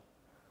Mishra,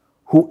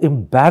 who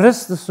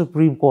embarrassed the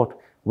Supreme Court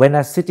when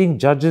as sitting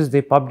judges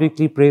they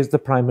publicly praised the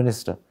Prime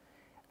Minister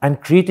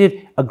and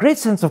created a great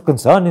sense of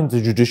concern in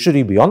the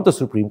judiciary beyond the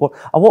Supreme Court,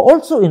 were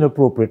also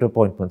inappropriate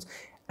appointments.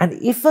 And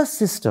if a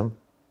system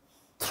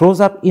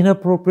throws up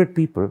inappropriate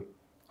people,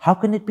 how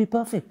can it be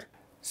perfect?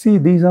 See,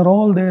 these are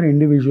all their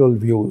individual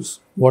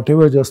views.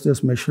 Whatever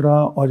Justice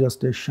Mishra or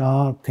Justice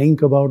Shah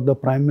think about the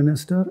Prime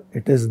Minister,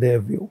 it is their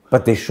view.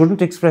 But they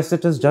shouldn't express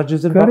it as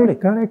judges in public.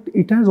 Correct.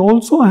 It has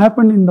also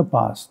happened in the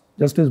past.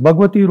 Justice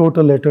Bhagwati wrote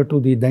a letter to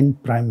the then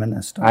Prime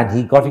Minister. And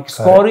he got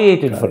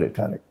excoriated for it.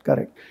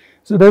 Correct.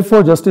 So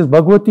therefore, Justice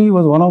Bhagwati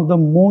was one of the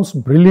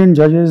most brilliant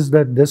judges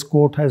that this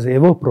court has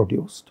ever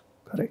produced.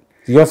 Correct.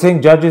 You're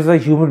saying judges are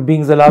human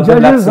beings allowed to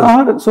lapses? Judges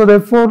are, so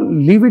therefore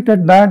leave it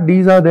at that.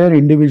 These are their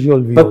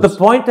individual views. But the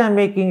point I'm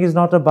making is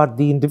not about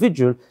the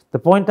individual. The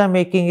point I'm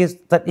making is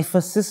that if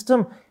a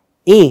system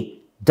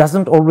A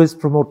doesn't always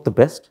promote the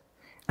best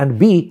and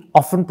B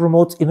often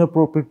promotes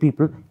inappropriate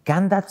people,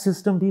 can that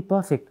system be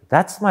perfect?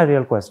 That's my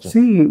real question.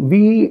 See,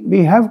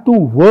 we have to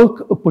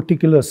work a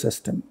particular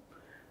system.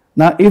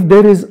 Now, if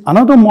there is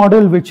another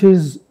model which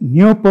is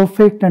near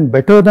perfect and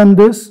better than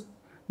this,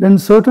 then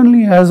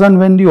certainly as and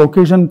when the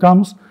occasion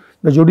comes,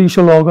 the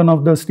judicial organ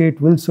of the state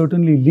will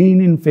certainly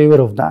lean in favor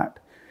of that.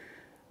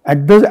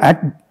 At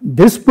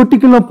this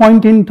particular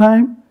point in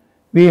time,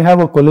 we have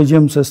a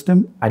collegium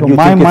system. And you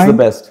think it's the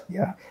best?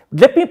 Yeah.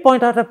 Let me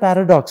point out a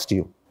paradox to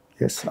you.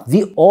 Yes, sir.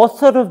 The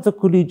author of the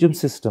Collegium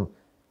System,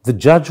 the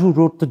judge who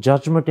wrote the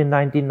judgment in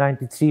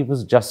 1993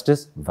 was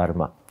Justice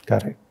Verma.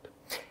 Correct.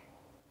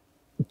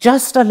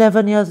 Just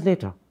 11 years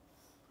later,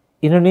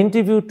 in an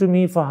interview to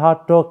me for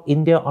Hard Talk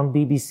India on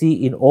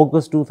BBC in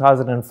August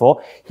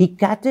 2004, he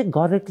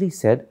categorically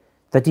said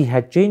that he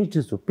had changed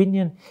his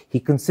opinion.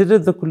 He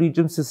considered the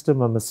Collegium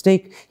System a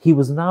mistake. He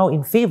was now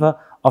in favor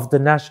of the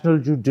National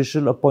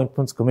Judicial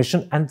Appointments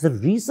Commission. And the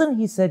reason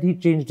he said he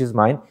changed his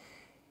mind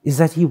is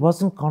that he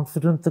wasn't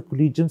confident the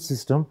Collegium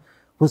System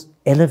was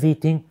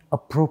elevating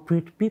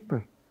appropriate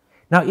people.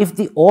 Now, if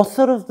the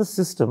author of the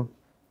system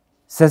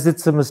says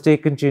it's a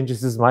mistake and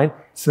changes his mind,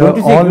 so don't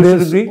you think you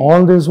should agree?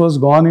 All this was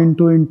gone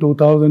into in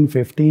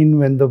 2015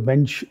 when the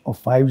bench of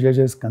 5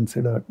 judges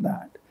considered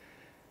that.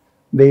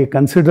 They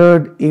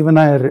considered, even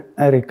I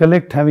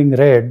recollect having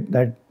read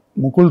that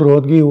Mukul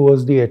Rohatgi, who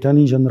was the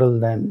Attorney General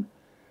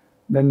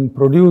then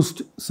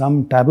produced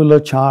some tabular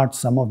charts,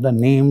 some of the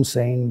names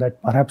saying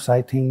that perhaps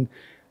I think,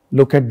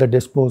 look at the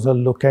disposal,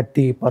 look at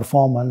the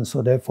performance,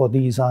 so therefore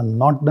these are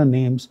not the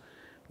names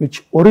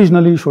which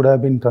originally should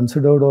have been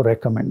considered or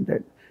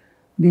recommended.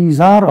 These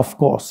are, of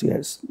course,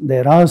 yes,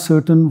 there are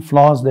certain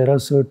flaws, there are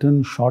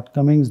certain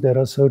shortcomings, there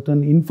are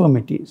certain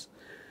infirmities.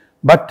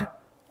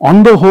 But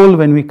on the whole,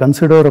 when we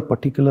consider a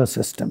particular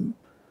system,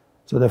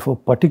 so therefore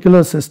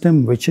particular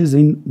system which is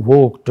in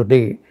vogue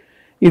today,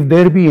 if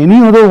there be any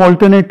other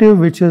alternative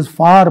which is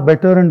far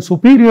better and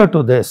superior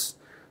to this,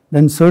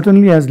 then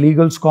certainly as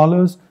legal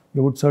scholars, we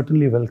would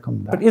certainly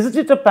welcome that. But isn't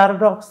it a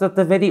paradox that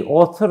the very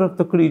author of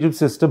the Collegium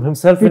System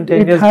himself in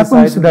 10 years decided? It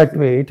happens that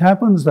way. It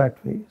happens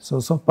that way.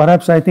 So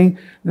perhaps I think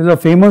there is a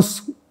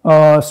famous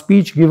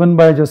speech given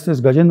by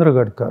Justice Gajendra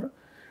Gadkar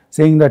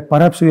saying that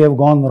perhaps we have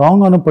gone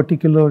wrong on a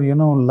particular,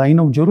 line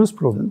of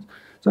jurisprudence.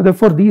 So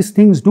therefore, these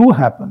things do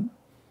happen.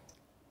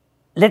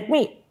 Let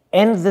me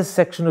end this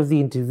section of the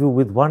interview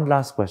with one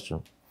last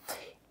question.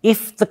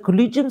 If the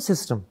Collegium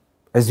System,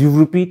 as you've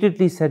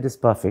repeatedly said, is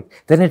perfect,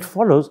 then it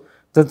follows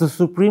that the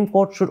Supreme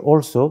Court should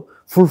also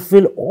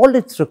fulfill all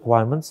its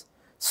requirements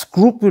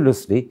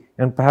scrupulously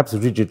and perhaps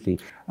rigidly.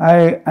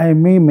 I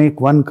may make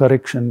one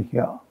correction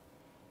here.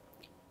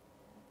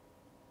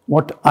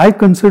 What I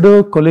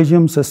consider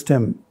Collegium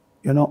System,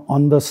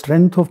 on the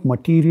strength of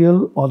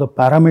material or the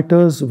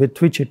parameters with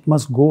which it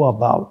must go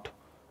about,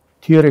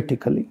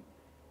 theoretically,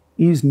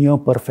 is near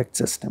perfect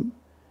system.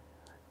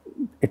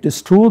 It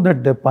is true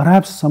that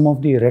perhaps some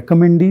of the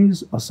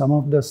recommendees or some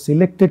of the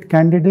selected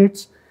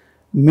candidates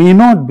may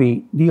not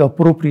be the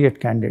appropriate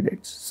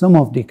candidates, some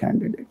of the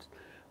candidates.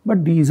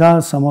 But these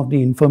are some of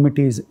the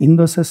infirmities in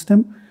the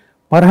system.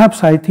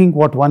 Perhaps I think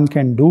what one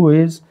can do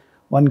is,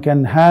 one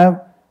can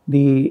have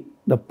the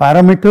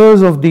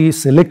parameters of the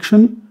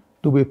selection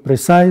to be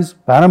precise,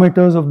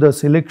 parameters of the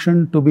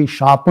selection to be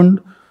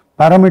sharpened,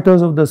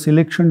 parameters of the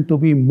selection to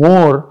be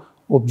more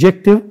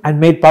objective.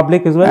 And made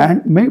public as well?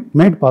 And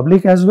made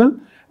public as well.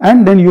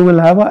 And then you will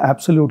have an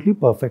absolutely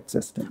perfect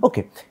system.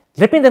 Okay.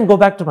 Let me then go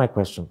back to my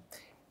question.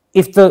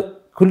 If the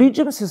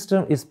Collegium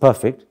System is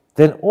perfect,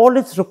 then all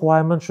its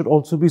requirements should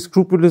also be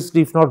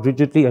scrupulously, if not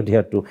rigidly,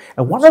 adhered to.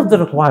 And one of the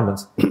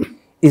requirements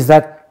is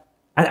that,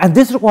 and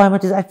this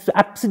requirement is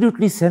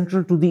absolutely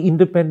central to the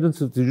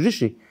independence of the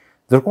judiciary.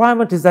 The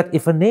requirement is that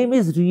if a name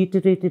is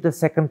reiterated a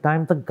second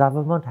time, the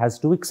government has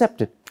to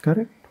accept it.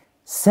 Correct.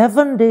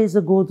 7 days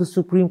ago, the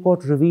Supreme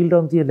Court revealed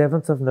on the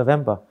 11th of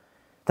November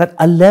that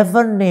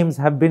 11 names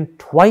have been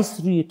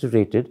twice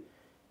reiterated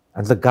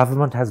and the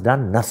government has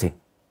done nothing.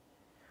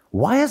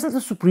 Why hasn't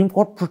the Supreme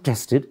Court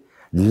protested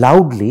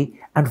loudly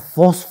and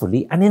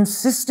forcefully and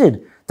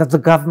insisted that the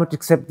government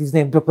accept these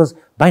names? Because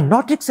by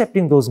not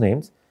accepting those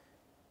names,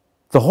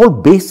 the whole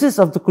basis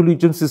of the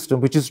Collegium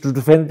System, which is to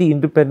defend the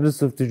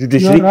independence of the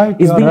judiciary,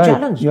 is being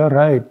challenged. You're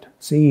right.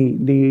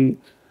 See,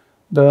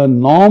 the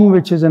norm,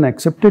 which is an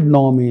accepted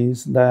norm,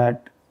 is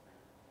that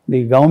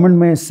the government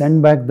may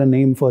send back the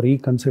name for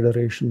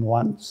reconsideration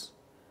once.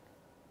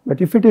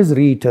 But if it is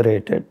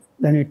reiterated,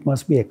 then it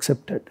must be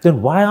accepted.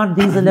 Then why aren't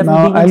these 11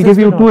 now, being I'll give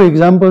you 2 on?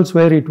 examples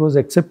where it was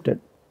accepted.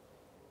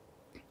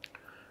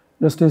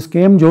 Justice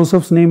K.M.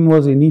 Joseph's name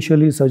was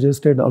initially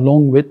suggested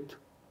along with,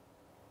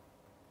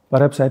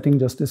 perhaps I think,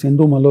 Justice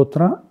Indu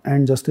Malhotra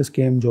and Justice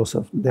K.M.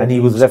 Joseph. And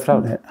he was left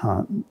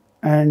out.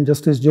 And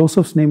Justice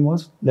Joseph's name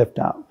was left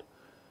out.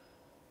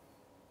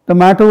 The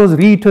matter was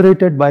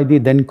reiterated by the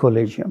then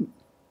Collegium,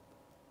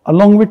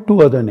 along with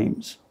 2 other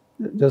names,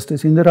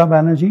 Justice Indira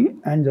Banerjee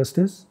and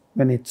Justice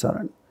Vinit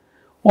Saran.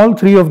 All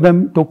 3 of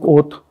them took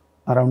oath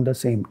around the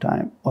same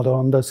time or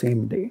on the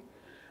same day.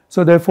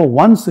 So therefore,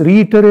 once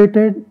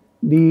reiterated,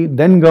 the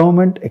then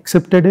government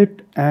accepted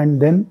it,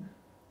 and then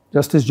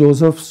Justice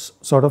Joseph's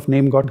sort of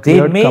name got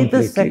cleared completely. They made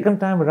the second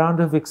time around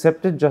have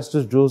accepted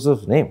Justice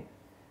Joseph's name.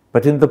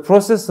 But in the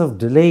process of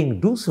delaying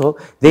do so,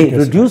 they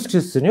reduced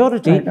his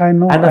seniority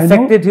and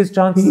affected his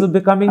chances of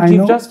becoming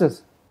Chief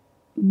Justice.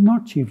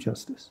 Not Chief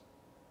Justice.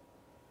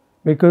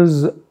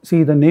 Because,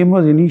 see, the name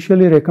was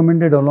initially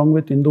recommended along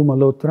with Indu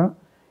Malhotra,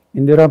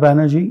 Indira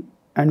Banerjee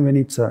and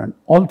Vinit Saran.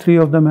 All three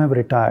of them have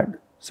retired.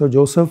 So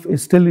Joseph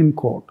is still in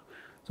court.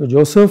 So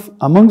Joseph,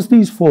 amongst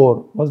these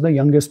four, was the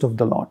youngest of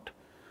the lot.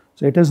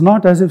 So it is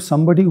not as if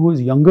somebody who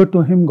is younger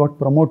to him got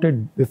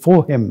promoted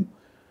before him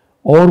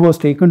or was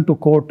taken to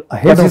court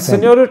ahead of him. But his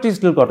seniority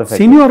still got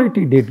affected.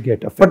 Seniority did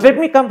get affected. But let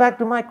me come back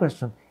to my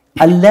question.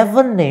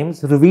 11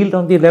 names revealed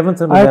on the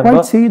 11th of November.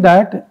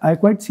 I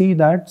quite see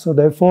that. So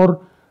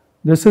therefore,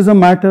 this is a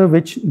matter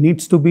which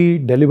needs to be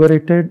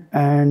deliberated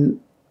and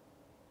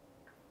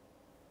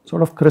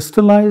sort of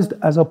crystallized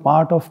as a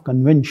part of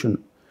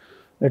convention.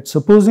 That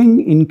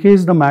supposing in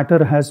case the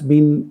matter has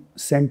been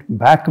sent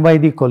back by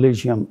the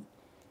Collegium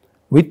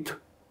with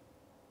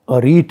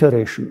a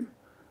reiteration,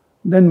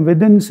 then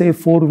within say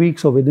 4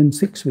 weeks or within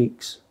 6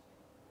 weeks,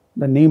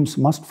 the names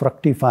must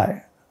fructify.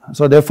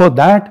 So therefore,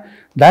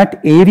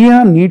 that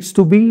area needs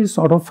to be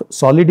sort of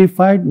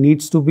solidified,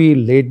 needs to be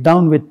laid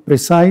down with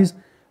precise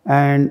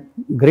and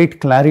great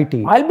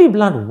clarity. I'll be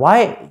blunt.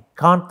 Why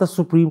can't the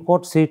Supreme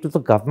Court say to the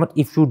government,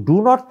 if you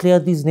do not clear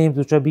these names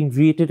which are being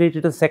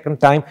reiterated a second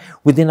time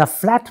within a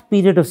flat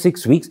period of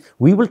 6 weeks,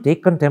 we will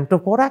take contempt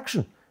of court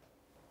action?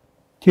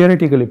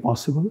 Theoretically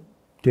possible.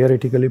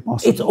 Theoretically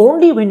possible. It's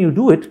only when you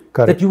do it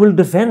that you will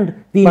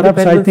defend the Perhaps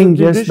independence I think of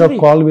the yes, judiciary. the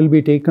call will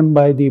be taken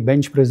by the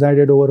bench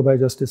presided over by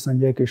Justice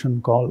Sanjay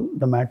Kishan Kaul.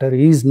 The matter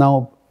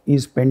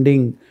is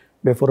pending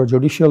before a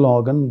judicial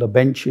organ, the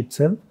bench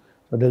itself.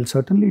 So they'll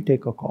certainly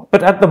take a call.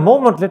 But at the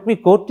moment, let me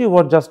quote you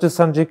what Justice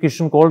Sanjay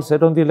Kishan Kaul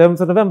said on the 11th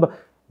of November.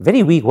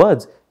 Very weak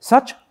words.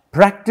 Such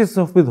practice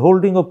of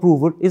withholding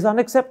approval is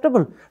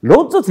unacceptable.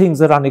 Loads of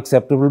things are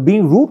unacceptable.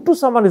 Being rude to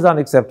someone is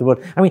unacceptable.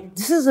 I mean,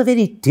 this is a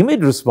very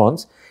timid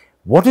response.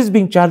 What is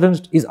being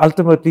challenged is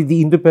ultimately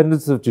the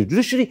independence of the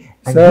judiciary.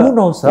 And sir, you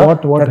know, sir,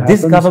 that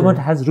this government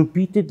has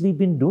repeatedly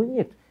been doing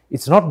it.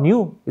 It's not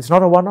new. It's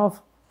not a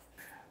one-off.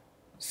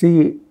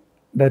 See,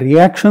 the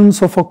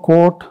reactions of a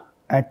court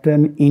at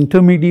an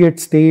intermediate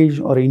stage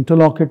or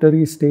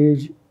interlocutory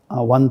stage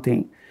are one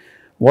thing.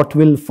 What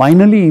will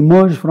finally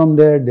emerge from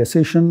their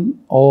decision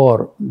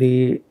or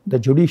the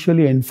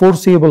judicially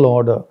enforceable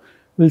order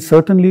will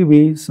certainly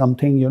be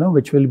something,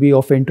 which will be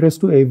of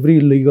interest to every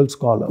legal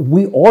scholar.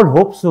 We all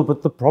hope so,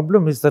 but the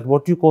problem is that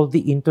what you call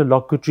the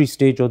interlocutory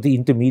stage or the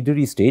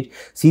intermediary stage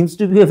seems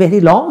to be a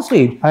very long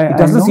stage. It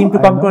doesn't seem to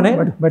come to an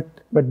end.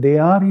 But they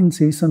are in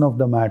season of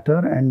the matter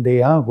and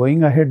they are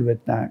going ahead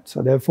with that.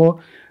 So therefore,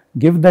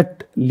 give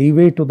that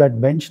leeway to that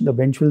bench. The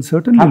bench will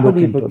certainly look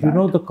into that. But you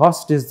know, the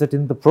cost is that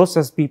in the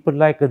process, people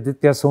like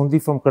Aditya Sondhi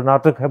from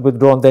Karnataka have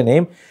withdrawn their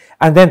name.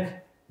 And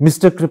then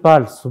Mr.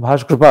 Kripal,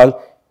 Subhash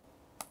Kripal,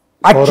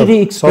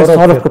 actually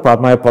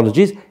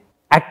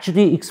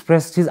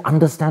expressed his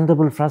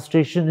understandable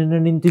frustration in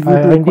an interview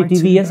to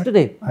NDTV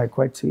yesterday. I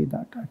quite see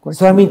that.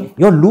 I mean,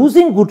 you're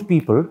losing good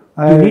people.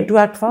 You need to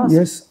act fast.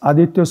 Yes,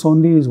 Aditya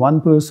Sondhi is one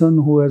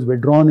person who has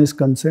withdrawn his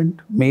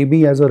consent,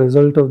 maybe as a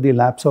result of the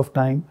lapse of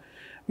time,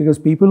 because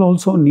people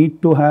also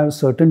need to have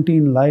certainty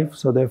in life.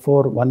 So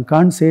therefore, one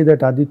can't say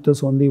that Aditya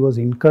Sondhi was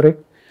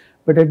incorrect.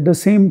 But at the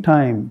same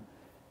time,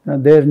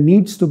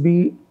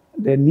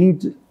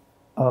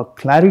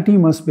 clarity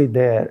must be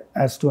there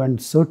as to,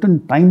 and certain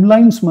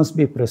timelines must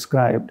be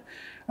prescribed.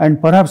 And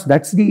perhaps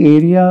that's the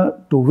area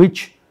to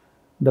which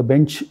the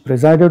bench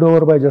presided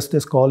over by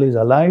Justice Kaul is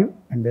alive,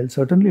 and they'll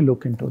certainly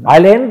look into that.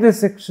 I'll end this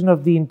section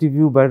of the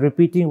interview by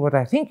repeating what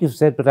I think you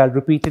said, but I'll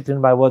repeat it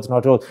in my words,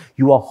 not yours.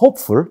 You are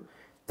hopeful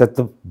that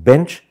the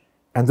bench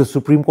and the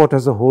Supreme Court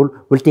as a whole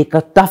will take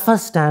a tougher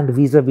stand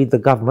vis-a-vis the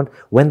government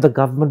when the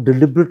government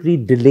deliberately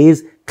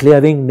delays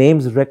clearing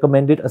names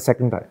recommended a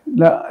second time.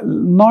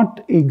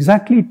 Not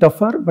exactly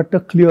tougher, but a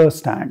clear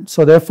stand.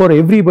 So therefore,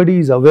 everybody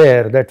is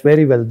aware that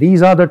very well,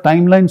 these are the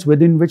timelines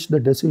within which the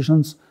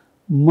decisions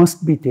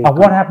must be taken.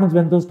 What happens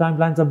when those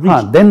timelines are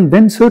breached?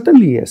 Then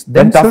certainly yes.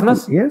 Then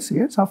toughness?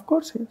 Yes, of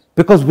course, yes.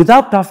 Because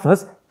without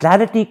toughness,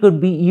 clarity could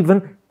be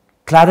even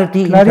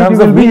clarity in terms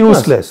will of be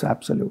useless.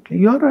 Absolutely,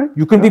 you're right.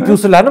 You can be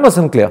pusillanimous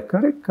and clear.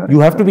 Correct. You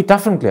have to be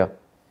tough and clear,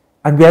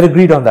 and we are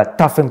agreed on that.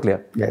 Tough and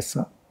clear. Yes,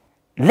 sir.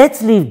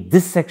 Let's leave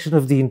this section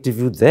of the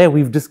interview there.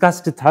 We've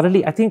discussed it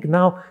thoroughly. I think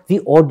now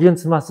the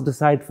audience must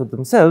decide for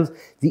themselves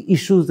the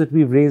issues that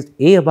we've raised: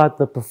 A, about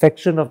the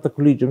perfection of the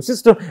Collegium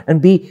system,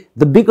 and B,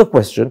 the bigger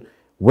question,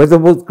 whether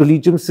the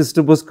Collegium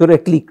system was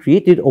correctly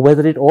created or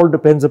whether it all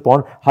depends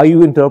upon how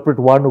you interpret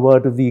one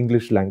word of the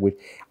English language.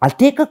 I'll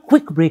take a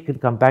quick break and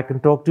come back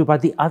and talk to you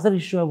about the other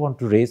issue I want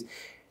to raise,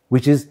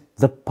 which is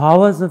the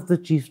powers of the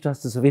Chief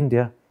Justice of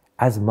India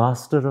as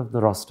master of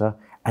the roster,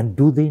 and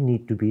do they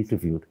need to be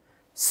reviewed?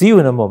 See you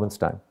in a moment's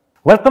time.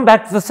 Welcome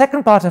back to the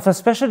second part of a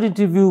special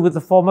interview with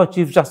the former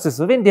Chief Justice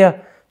of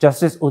India,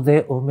 Justice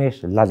Uday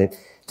Umesh Lalit.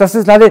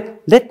 Justice Lalit,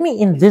 let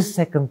me in this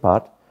second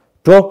part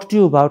talk to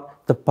you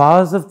about the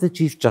powers of the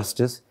Chief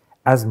Justice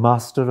as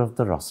master of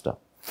the roster.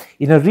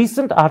 In a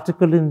recent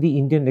article in the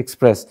Indian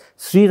Express,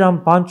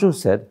 Sriram Panchu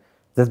said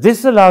that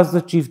this allows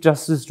the Chief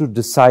Justice to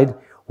decide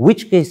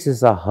which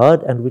cases are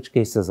heard and which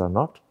cases are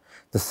not,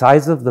 the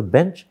size of the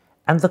bench,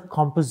 and the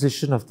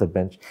composition of the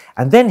bench.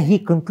 And then he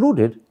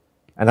concluded,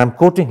 and I'm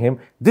quoting him,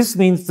 "This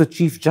means the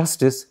Chief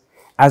Justice,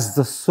 as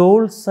the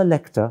sole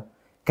selector,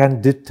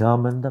 can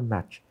determine the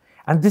match."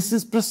 And this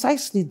is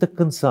precisely the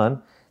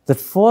concern that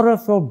four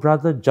of our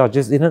brother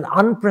judges in an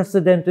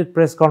unprecedented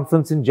press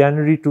conference in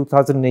January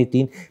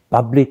 2018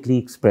 publicly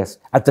expressed.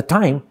 At the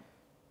time,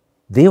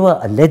 they were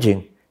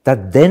alleging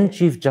that then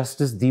Chief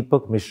Justice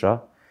Deepak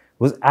Mishra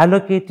was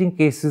allocating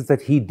cases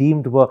that he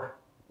deemed were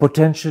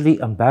potentially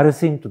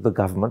embarrassing to the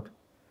government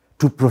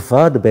to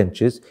preferred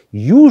benches,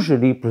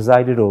 usually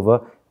presided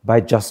over by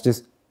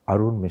Justice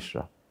Arun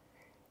Mishra.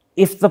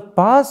 If the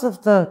powers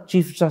of the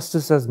Chief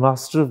Justice as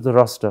master of the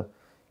roster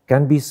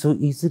can be so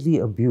easily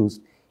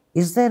abused,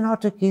 is there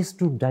not a case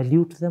to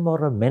dilute them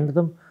or amend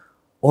them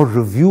or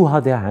review how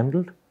they are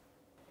handled?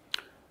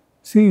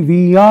 See,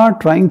 we are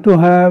trying to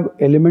have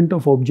element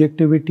of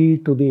objectivity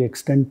to the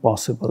extent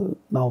possible.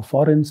 Now,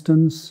 for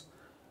instance,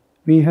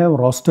 we have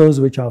rosters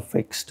which are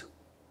fixed.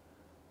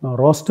 Now,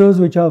 rosters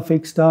which are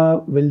fixed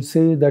will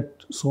say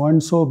that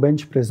so-and-so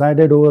bench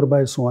presided over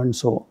by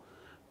so-and-so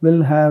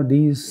will have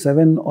these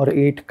 7 or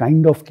 8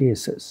 kind of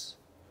cases.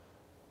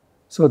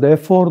 So,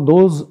 therefore,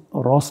 those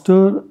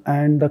roster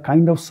and the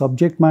kind of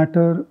subject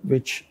matter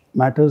which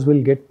matters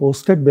will get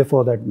posted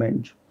before that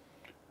bench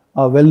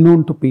are well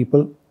known to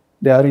people.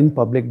 They are in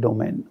public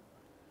domain.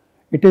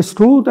 It is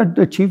true that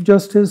the Chief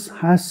Justice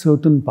has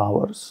certain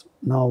powers.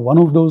 Now, one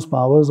of those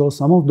powers or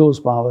some of those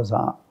powers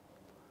are,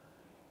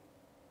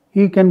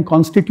 he can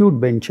constitute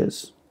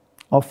benches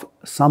of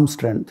some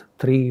strength,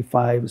 3,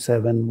 5,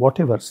 7,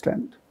 whatever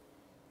strength.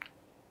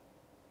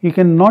 He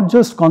can not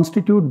just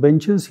constitute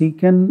benches, he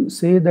can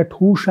say that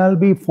who shall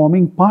be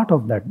forming part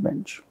of that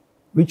bench,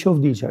 which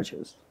of the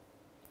judges.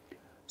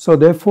 So,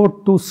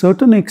 therefore, to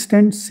certain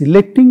extent,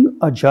 selecting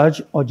a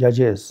judge or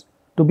judges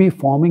to be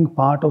forming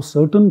part of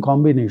certain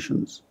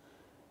combinations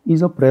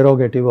is a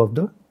prerogative of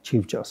the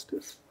Chief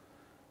Justice.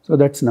 So,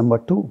 that's number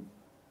 2.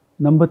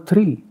 Number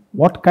 3,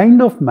 what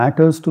kind of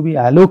matters to be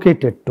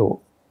allocated to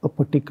a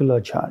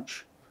particular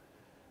judge?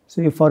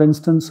 Say, for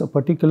instance, a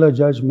particular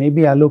judge may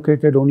be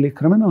allocated only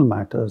criminal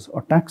matters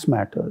or tax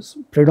matters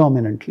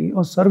predominantly,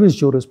 or service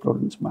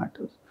jurisprudence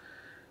matters.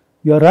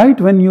 You are right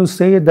when you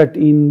say that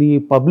in the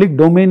public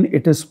domain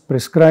it is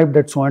prescribed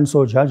that so and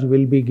so judge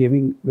will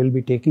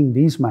be taking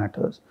these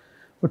matters.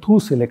 But who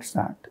selects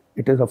that?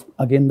 It is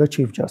again the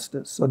Chief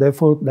Justice. So,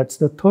 therefore, that's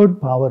the third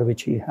power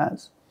which he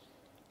has.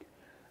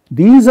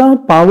 These are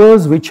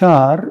powers which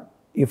are,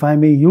 if I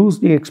may use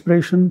the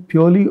expression,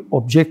 purely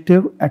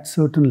objective at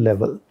certain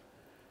level.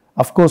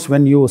 Of course,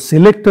 when you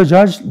select a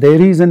judge,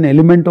 there is an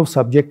element of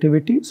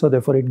subjectivity, so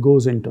therefore it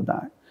goes into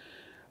that.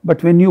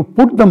 But when you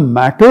put the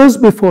matters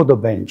before the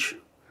bench,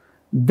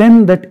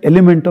 then that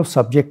element of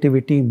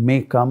subjectivity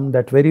may come,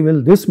 that very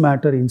well this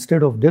matter,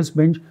 instead of this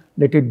bench,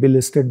 let it be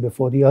listed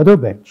before the other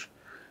bench.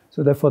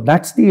 So, therefore,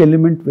 that's the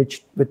element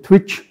with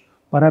which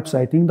perhaps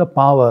I think the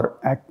power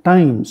at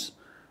times,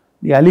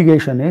 the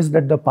allegation is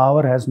that the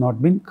power has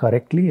not been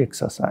correctly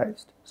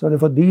exercised. So,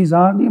 therefore, these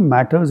are the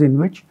matters in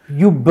which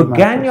you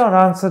began your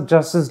answer,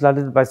 Justice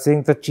Lalit, by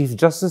saying that Chief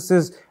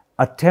Justices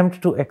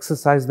attempt to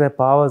exercise their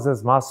powers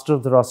as master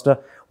of the roster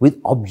with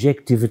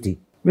objectivity.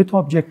 With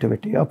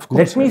objectivity, of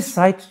course. Let me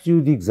cite to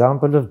you the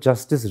example of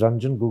Justice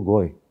Ranjan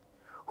Gogoi,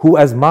 who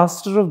as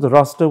master of the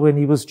roster when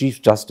he was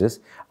Chief Justice,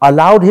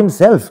 allowed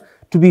himself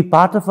to be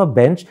part of a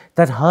bench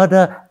that heard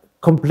a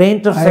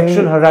complaint of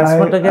sexual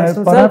harassment against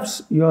himself.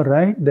 Perhaps you are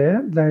right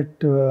there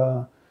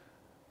that,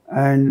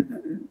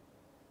 and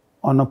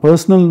on a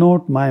personal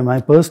note,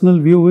 my personal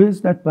view is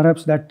that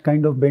perhaps that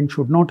kind of bench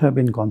should not have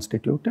been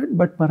constituted,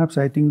 but perhaps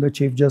I think the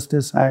Chief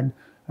Justice had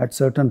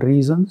certain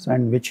reasons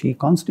and which he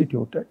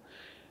constituted.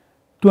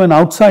 To an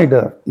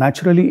outsider,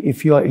 naturally,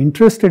 if you are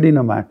interested in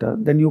a matter,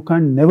 then you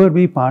can never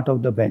be part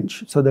of the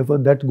bench. So, therefore,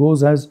 that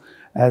goes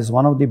as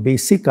one of the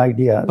basic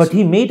ideas. But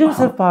he made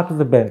himself part of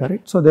the bench.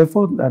 Correct. So,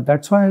 therefore,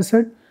 that's why I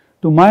said,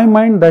 to my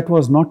mind, that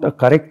was not a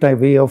correct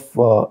way of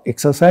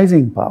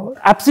exercising power.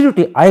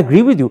 Absolutely. I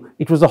agree with you.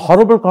 It was a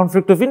horrible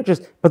conflict of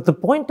interest. But the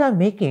point I'm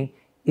making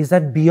is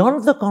that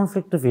beyond the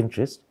conflict of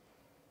interest,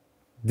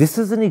 this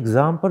is an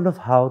example of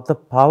how the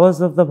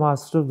powers of the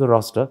master of the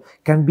roster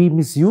can be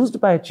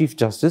misused by a Chief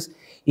Justice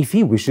if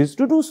he wishes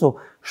to do so.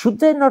 Should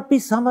there not be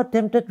some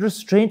attempt at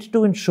restraint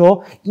to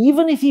ensure,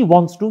 even if he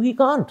wants to, he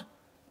can't?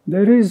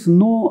 There is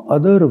no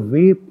other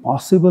way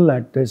possible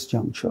at this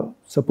juncture.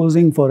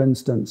 Supposing, for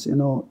instance,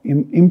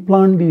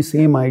 implant the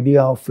same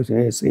idea of,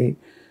 say,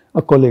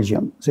 a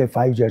collegium, say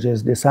 5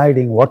 judges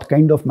deciding what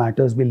kind of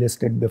matters be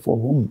listed before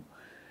whom.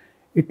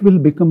 It will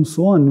become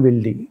so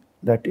unwieldy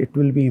that it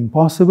will be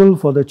impossible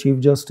for the Chief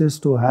Justice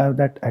to have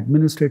that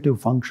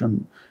administrative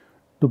function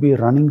to be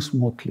running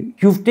smoothly.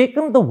 You've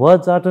taken the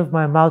words out of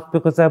my mouth,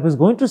 because I was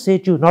going to say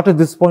to you, not at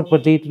this point,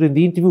 but later in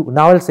the interview,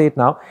 now I'll say it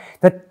now,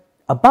 that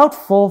about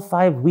 4 or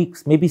 5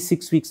 weeks, maybe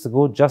 6 weeks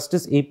ago,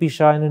 Justice A.P.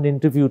 Shah in an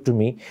interview to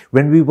me,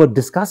 when we were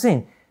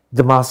discussing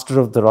the master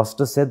of the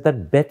roster, said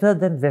that better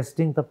than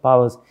vesting the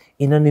powers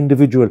in an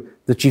individual,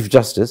 the Chief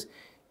Justice,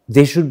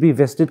 they should be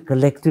vested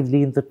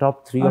collectively in the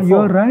top 3 or 4.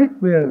 You're right.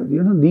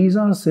 These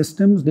are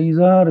systems,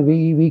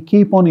 we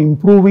keep on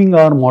improving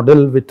our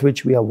model with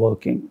which we are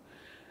working.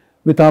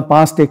 With our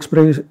past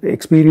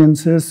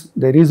experiences,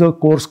 there is a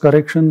course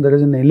correction, there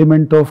is an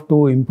element of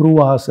to improve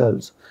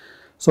ourselves.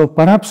 So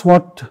perhaps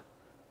what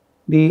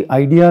the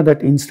idea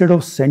that instead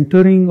of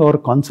centering or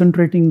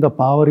concentrating the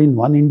power in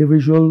one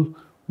individual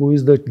who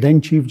is the then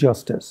Chief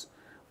Justice,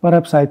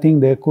 perhaps I think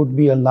there could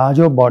be a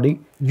larger body.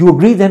 You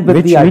agree then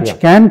with the idea?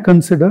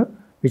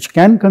 Which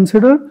can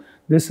consider,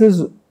 this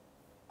is,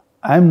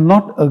 I am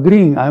not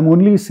agreeing, I am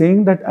only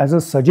saying that as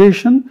a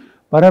suggestion,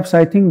 perhaps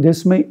I think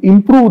this may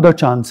improve the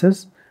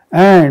chances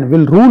and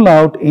will rule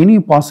out any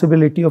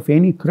possibility of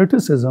any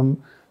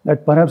criticism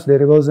that perhaps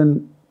there was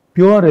a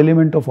pure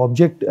element of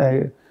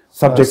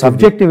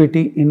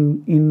subjectivity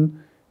in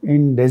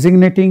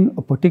designating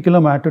a particular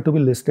matter to be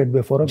listed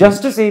before a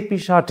Justice A.P.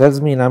 Shah tells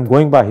me, and I am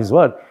going by his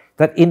word,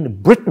 that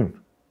in Britain,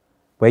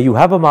 where you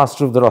have a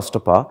master of the roster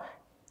power,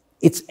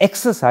 it's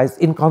exercised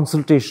in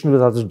consultation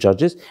with other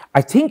judges.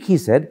 I think he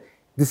said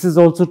this is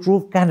also true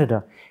of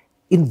Canada.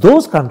 In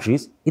those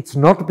countries, it's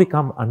not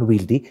become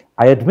unwieldy.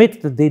 I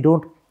admit that they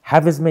don't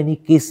have as many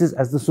cases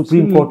as the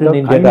Supreme Court in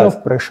India does. The kind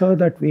of pressure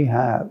that we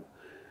have,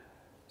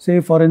 say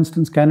for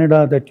instance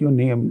Canada that you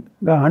named,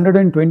 the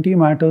 120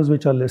 matters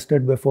which are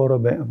listed before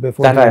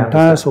the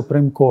entire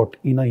Supreme Court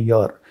in a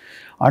year.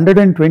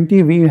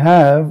 120 we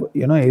have,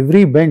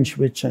 every bench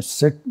which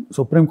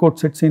Supreme Court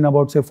sits in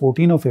about say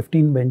 14 or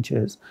 15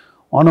 benches.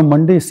 On a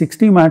Monday,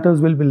 60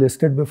 matters will be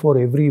listed before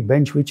every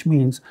bench, which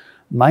means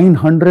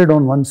 900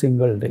 on one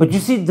single day. But you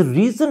see, the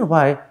reason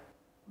why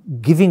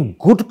giving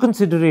good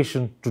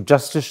consideration to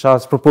Justice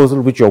Shah's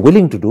proposal, which you're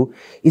willing to do,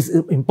 is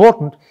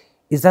important,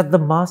 is that the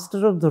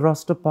master of the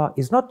roster power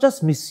is not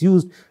just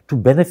misused to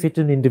benefit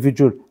an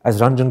individual,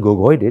 as Ranjan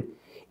Gogoi did.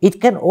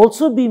 It can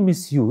also be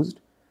misused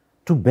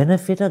to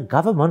benefit a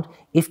government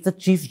if the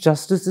Chief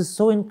Justice is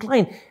so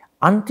inclined.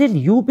 Until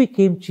you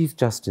became Chief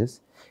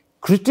Justice,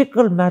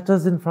 critical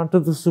matters in front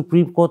of the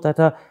Supreme Court that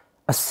are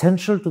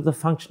essential to the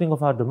functioning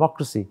of our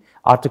democracy,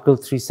 Article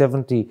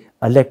 370,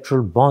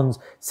 electoral bonds,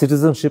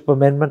 Citizenship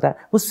Amendment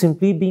Act, was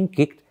simply being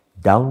kicked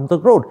down the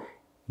road.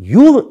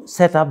 You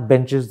set up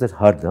benches that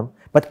heard them,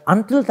 but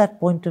until that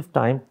point of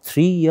time,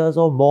 3 years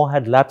or more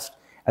had lapsed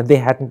and they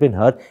hadn't been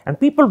heard, and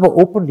people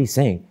were openly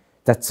saying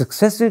that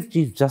successive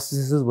Chief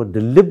Justices were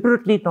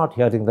deliberately not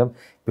hearing them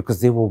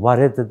because they were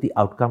worried that the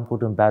outcome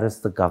could embarrass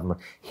the government.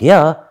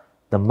 Here,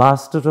 the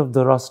master of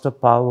the roster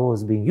power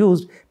was being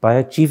used by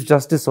a Chief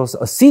Justice or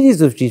a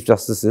series of Chief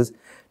Justices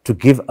to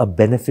give a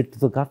benefit to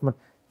the government.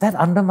 That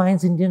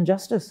undermines Indian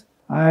justice.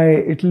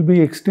 It will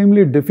be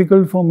extremely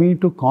difficult for me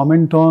to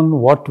comment on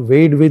what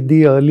weighed with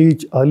the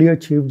earlier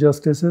Chief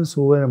Justices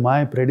who were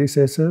my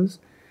predecessors.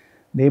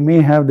 They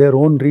may have their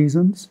own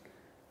reasons.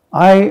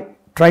 I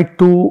tried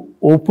to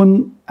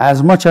open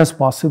as much as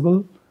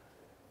possible.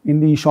 In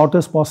the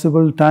shortest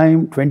possible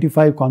time,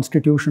 25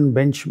 constitution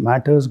bench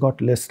matters got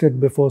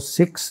listed before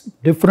 6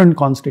 different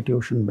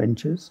constitution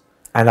benches.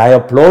 And I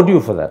applaud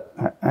you for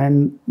that.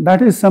 And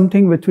that is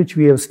something with which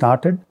we have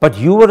started. But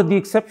you were the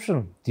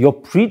exception. Your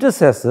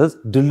predecessors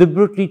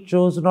deliberately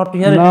chose not to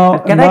hear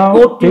it. Can I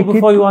quote you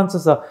before you answer,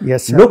 sir?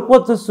 Yes, sir. Look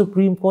what the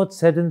Supreme Court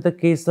said in the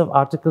case of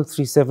Article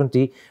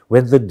 370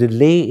 when the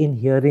delay in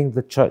hearing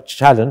the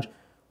challenge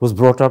was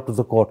brought up to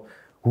the court.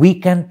 We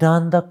can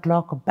turn the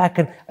clock back.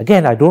 And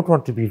again, I don't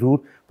want to be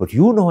rude, but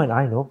you know and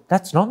I know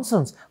that's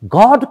nonsense.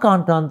 God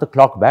can't turn the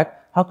clock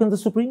back. How can the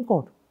Supreme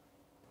Court?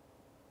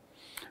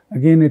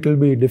 Again, it will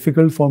be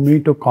difficult for me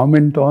to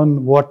comment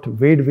on what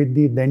weighed with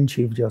the then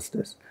Chief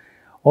Justice.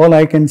 All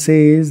I can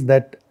say is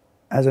that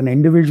as an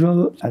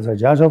individual, as a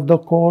judge of the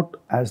court,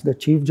 as the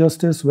Chief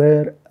Justice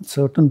where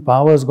certain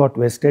powers got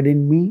vested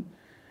in me,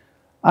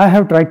 I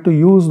have tried to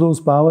use those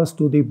powers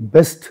to the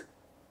best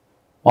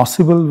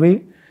possible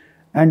way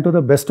and to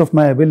the best of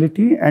my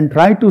ability and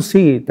try to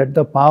see that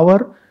the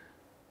power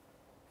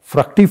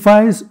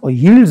fructifies or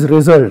yields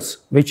results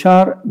which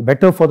are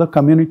better for the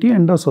community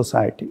and the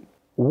society.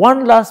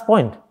 One last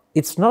point.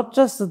 It's not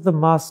just that the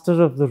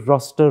master of the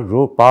roster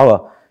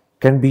power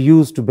can be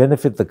used to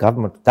benefit the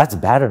government. That's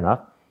bad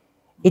enough.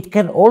 It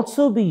can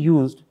also be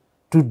used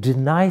to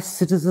deny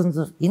citizens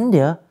of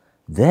India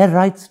their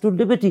rights to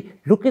liberty.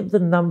 Look at the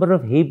number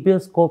of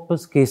habeas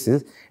corpus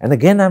cases, and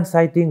again I'm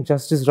citing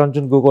Justice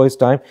Ranjan Gogoi's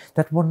time,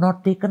 that were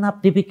not taken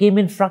up. They became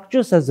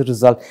infructuous as a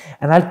result.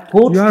 And I'll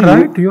quote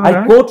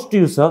quote to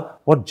you, sir,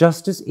 what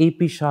Justice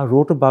A.P. Shah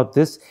wrote about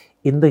this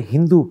in the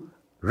Hindu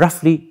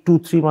roughly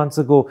 2-3 months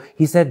ago.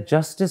 He said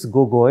Justice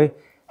Gogoi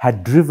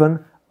had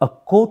driven a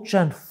coach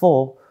and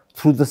four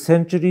through the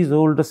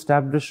centuries-old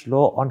established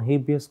law on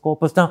habeas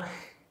corpus. Now,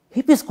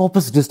 habeas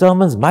corpus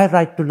determines my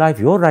right to life,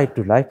 your right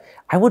to life.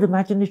 I would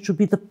imagine it should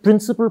be the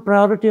principal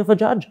priority of a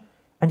judge,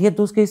 and yet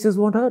those cases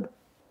weren't heard.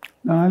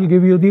 Now, I'll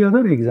give you the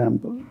other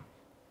example.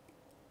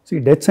 See,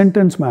 death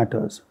sentence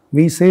matters.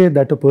 We say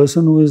that a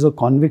person who is a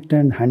convict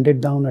and handed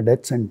down a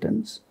death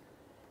sentence,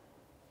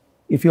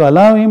 if you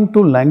allow him to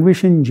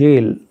languish in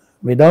jail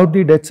without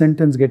the death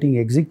sentence getting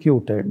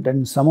executed,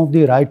 then some of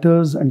the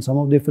writers and some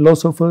of the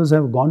philosophers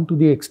have gone to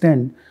the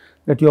extent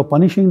that you are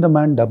punishing the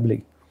man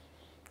doubly.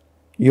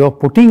 You are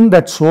putting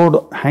that sword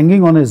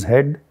hanging on his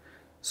head.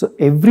 So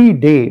every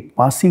day,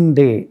 passing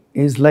day,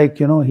 is like,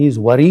 he's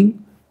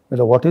worrying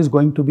whether what is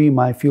going to be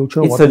my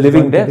future. It's a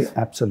living death.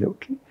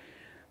 Absolutely.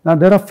 Now,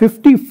 there are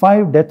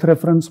 55 death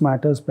reference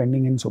matters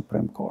pending in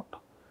Supreme Court.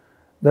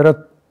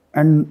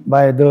 And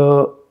by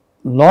the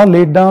law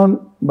laid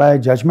down by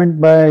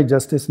judgment by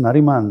Justice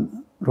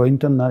Nariman,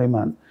 Rohinton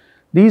Nariman,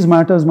 these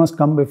matters must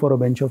come before a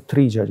bench of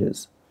 3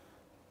 judges.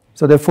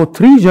 So therefore,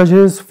 3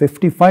 judges,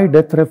 55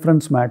 death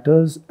reference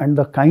matters, and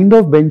the kind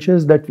of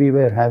benches that we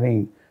were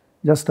having,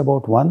 just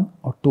about 1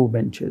 or 2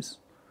 benches.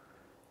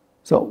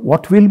 So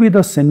what will be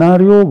the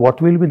scenario,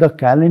 what will be the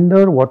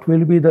calendar, what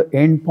will be the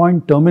end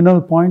point, terminal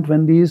point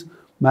when these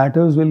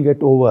matters will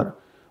get over?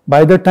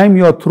 By the time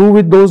you are through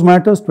with those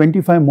matters,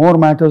 25 more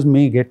matters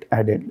may get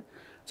added.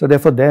 So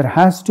therefore, there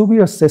has to be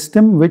a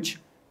system which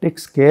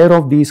takes care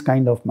of these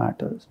kind of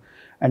matters.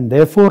 And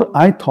therefore,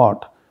 I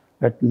thought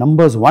that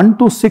numbers 1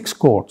 to 6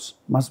 courts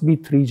must be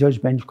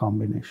 3-judge bench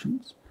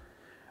combinations.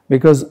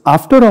 Because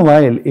after a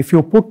while, if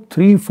you put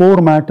 3,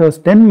 4 matters,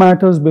 10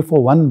 matters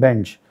before one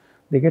bench,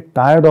 they get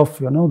tired of,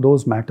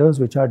 those matters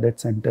which are death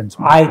sentence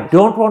matters. I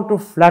don't want to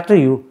flatter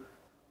you,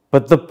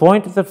 but the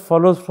point that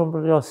follows from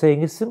what you're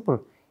saying is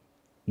simple.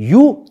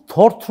 You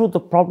thought through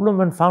the problem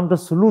and found a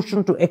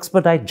solution to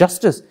expedite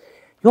justice.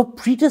 Your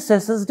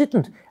predecessors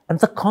didn't. And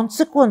the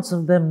consequence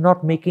of them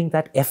not making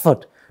that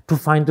effort to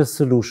find a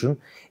solution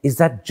is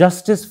that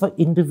justice for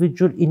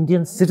individual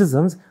Indian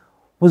citizens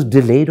was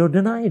delayed or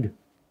denied.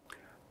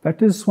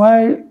 That is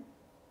why,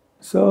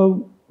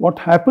 so what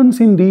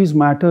happens in these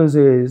matters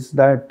is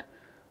that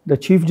the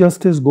Chief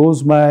Justice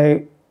goes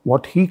by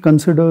what he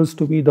considers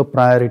to be the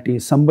priority.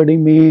 Somebody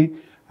may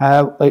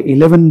have a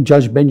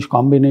 11-judge bench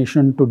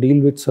combination to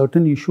deal with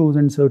certain issues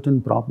and certain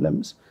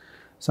problems.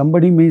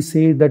 Somebody may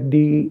say that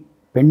the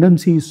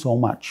pendency is so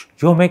much.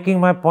 You're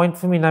making my point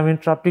for me and I'm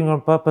interrupting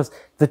on purpose.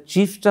 The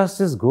Chief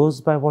Justice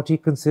goes by what he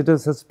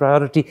considers as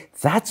priority.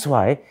 That's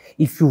why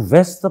if you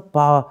vest the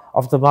power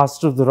of the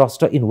master of the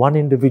roster in one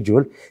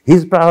individual,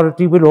 his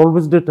priority will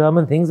always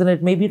determine things and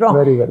it may be wrong.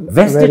 Very well.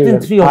 Vest Very it in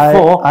well. 3 or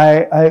 4.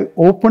 I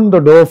opened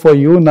the door for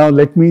you. Now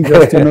let me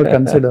just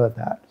consider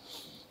that.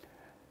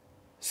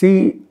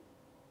 See,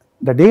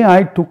 the day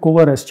I took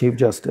over as Chief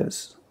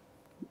Justice,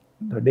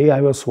 the day I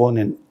was sworn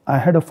in, I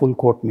had a full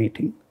court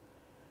meeting.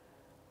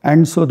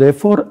 And so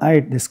therefore, I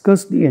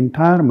discussed the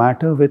entire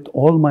matter with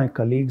all my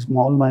colleagues,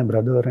 all my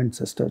brother and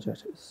sister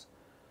judges.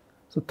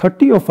 So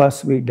 30 of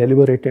us, we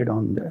deliberated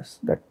on this,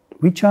 that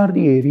which are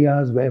the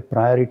areas where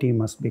priority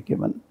must be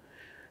given.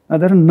 Now,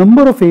 there are a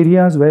number of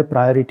areas where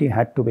priority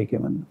had to be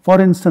given. For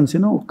instance,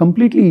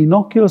 completely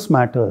innocuous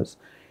matters.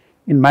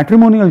 In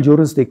matrimonial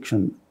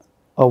jurisdiction,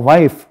 a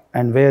wife,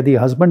 and where the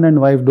husband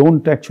and wife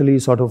don't actually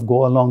sort of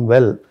go along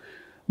well,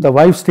 the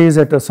wife stays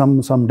at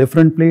some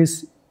different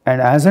place, and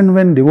as and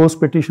when divorce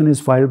petition is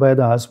filed by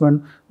the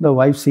husband, the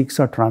wife seeks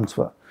a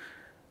transfer.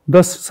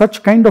 Thus,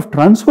 such kind of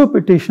transfer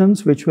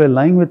petitions which were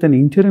lying with an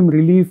interim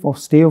relief of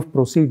stay of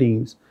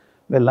proceedings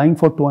were lying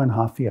for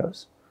 2.5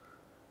 years.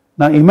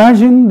 Now,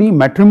 imagine the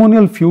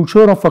matrimonial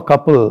future of a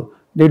couple.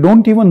 They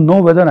don't even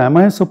know whether am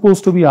I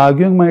supposed to be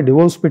arguing my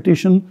divorce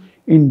petition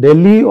in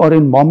Delhi or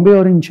in Bombay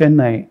or in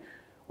Chennai.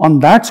 On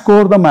that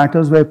score, the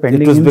matters were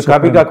pending. It was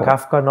becoming a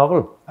Kafka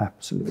novel.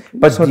 Absolutely.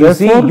 But so you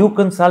see, you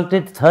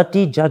consulted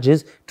 30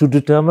 judges to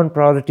determine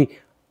priority.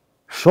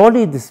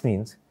 Surely this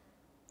means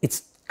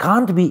it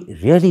can't be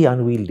really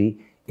unwieldy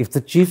if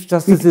the Chief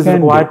Justice is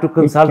required to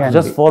consult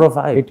just 4 or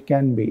 5. It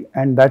can be.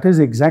 And that is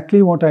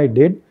exactly what I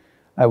did.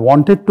 I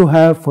wanted to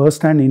have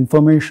first-hand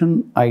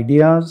information,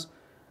 ideas,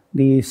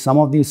 some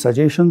of the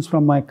suggestions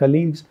from my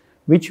colleagues,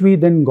 which we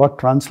then got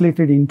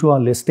translated into a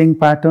listing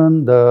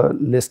pattern, the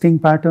listing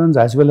patterns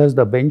as well as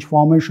the bench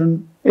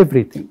formation,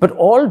 everything. But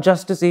all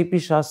Justice A.P.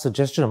 Shah's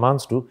suggestion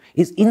amounts to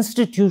is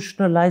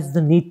institutionalize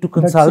the need to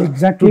consult to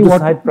decide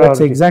priority. That's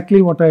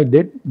exactly what I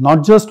did.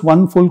 Not just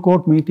one full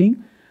court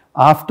meeting.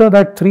 After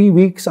that 3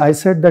 weeks, I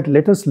said that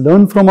let us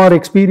learn from our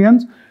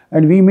experience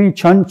and we may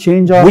change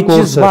our courses. Which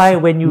is why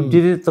when you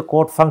did it, the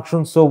court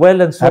functioned so well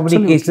and so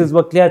many cases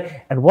were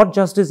cleared. And what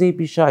Justice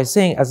A.P. Shah is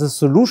saying as a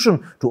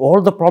solution to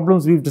all the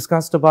problems we've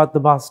discussed about the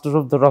master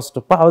of the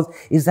roster powers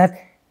is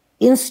that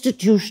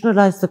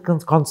institutionalize the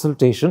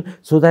consultation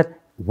so that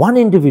one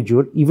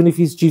individual, even if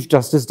he's Chief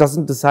Justice,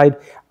 doesn't decide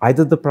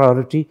either the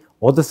priority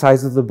or the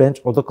size of the bench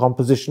or the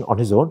composition on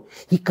his own.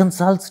 He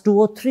consults 2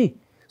 or 3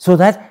 so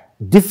that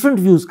different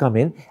views come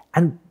in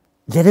and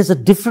there is a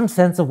different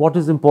sense of what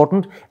is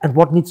important and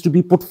what needs to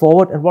be put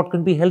forward and what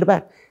can be held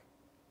back.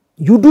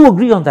 You do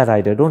agree on that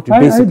idea, don't you?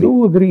 I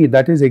do agree.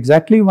 That is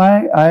exactly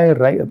why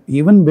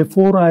even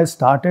before I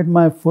started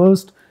my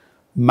first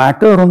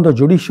matter on the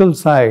judicial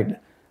side,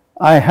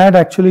 I had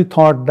actually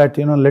thought that,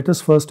 let us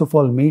first of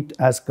all meet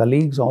as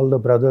colleagues, all the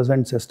brothers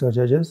and sister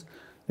judges.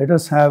 Let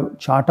us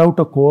chart out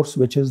a course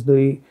which is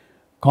the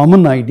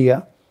common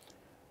idea.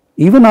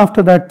 Even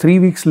after that, 3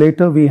 weeks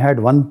later, we had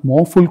one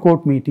more full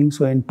court meeting.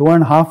 So in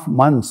 2.5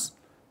 months,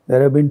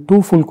 there have been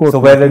 2 full court meetings. So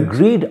we're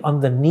agreed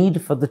on the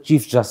need for the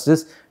Chief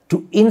Justice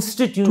to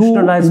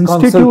institutionalize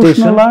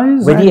consultation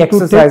when he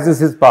exercises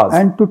his powers.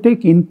 And to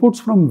take inputs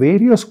from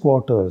various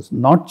quarters,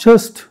 not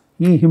just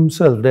he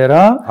himself. There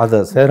are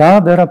others. There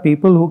are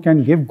people who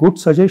can give good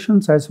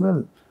suggestions as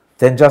well.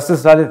 Then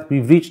Justice Lalit,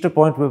 we've reached a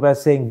point where we're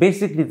saying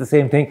basically the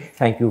same thing.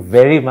 Thank you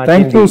very much.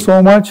 Thank you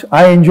so much.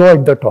 I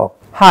enjoyed the talk.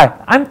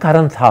 Hi, I'm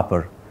Karan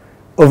Thapar.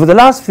 Over the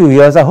last few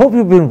years, I hope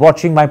you've been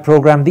watching my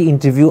program, The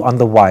Interview on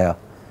the Wire.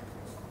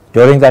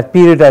 During that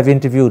period, I've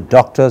interviewed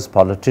doctors,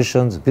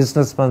 politicians,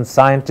 businessmen,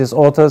 scientists,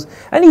 authors,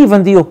 and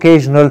even the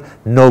occasional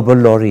Nobel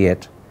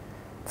laureate.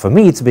 For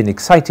me, it's been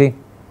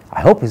exciting.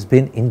 I hope it's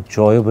been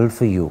enjoyable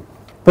for you.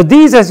 But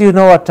these, as you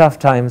know, are tough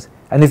times,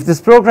 and if this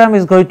program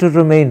is going to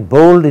remain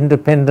bold,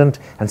 independent,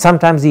 and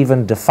sometimes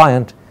even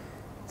defiant,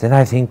 then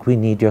I think we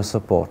need your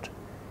support.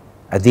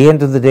 At the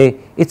end of the day,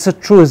 it's a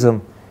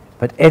truism,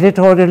 but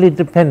editorial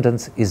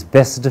independence is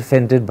best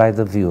defended by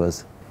the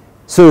viewers.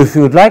 So if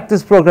you would like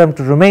this program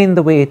to remain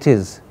the way it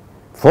is,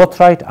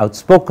 forthright,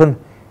 outspoken,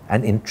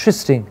 and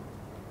interesting,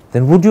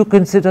 then would you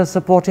consider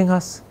supporting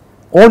us?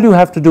 All you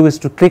have to do is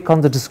to click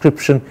on the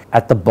description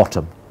at the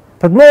bottom.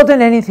 But more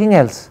than anything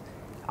else,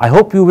 I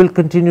hope you will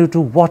continue to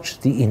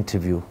watch The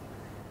Interview.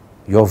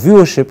 Your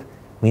viewership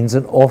means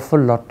an awful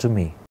lot to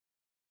me.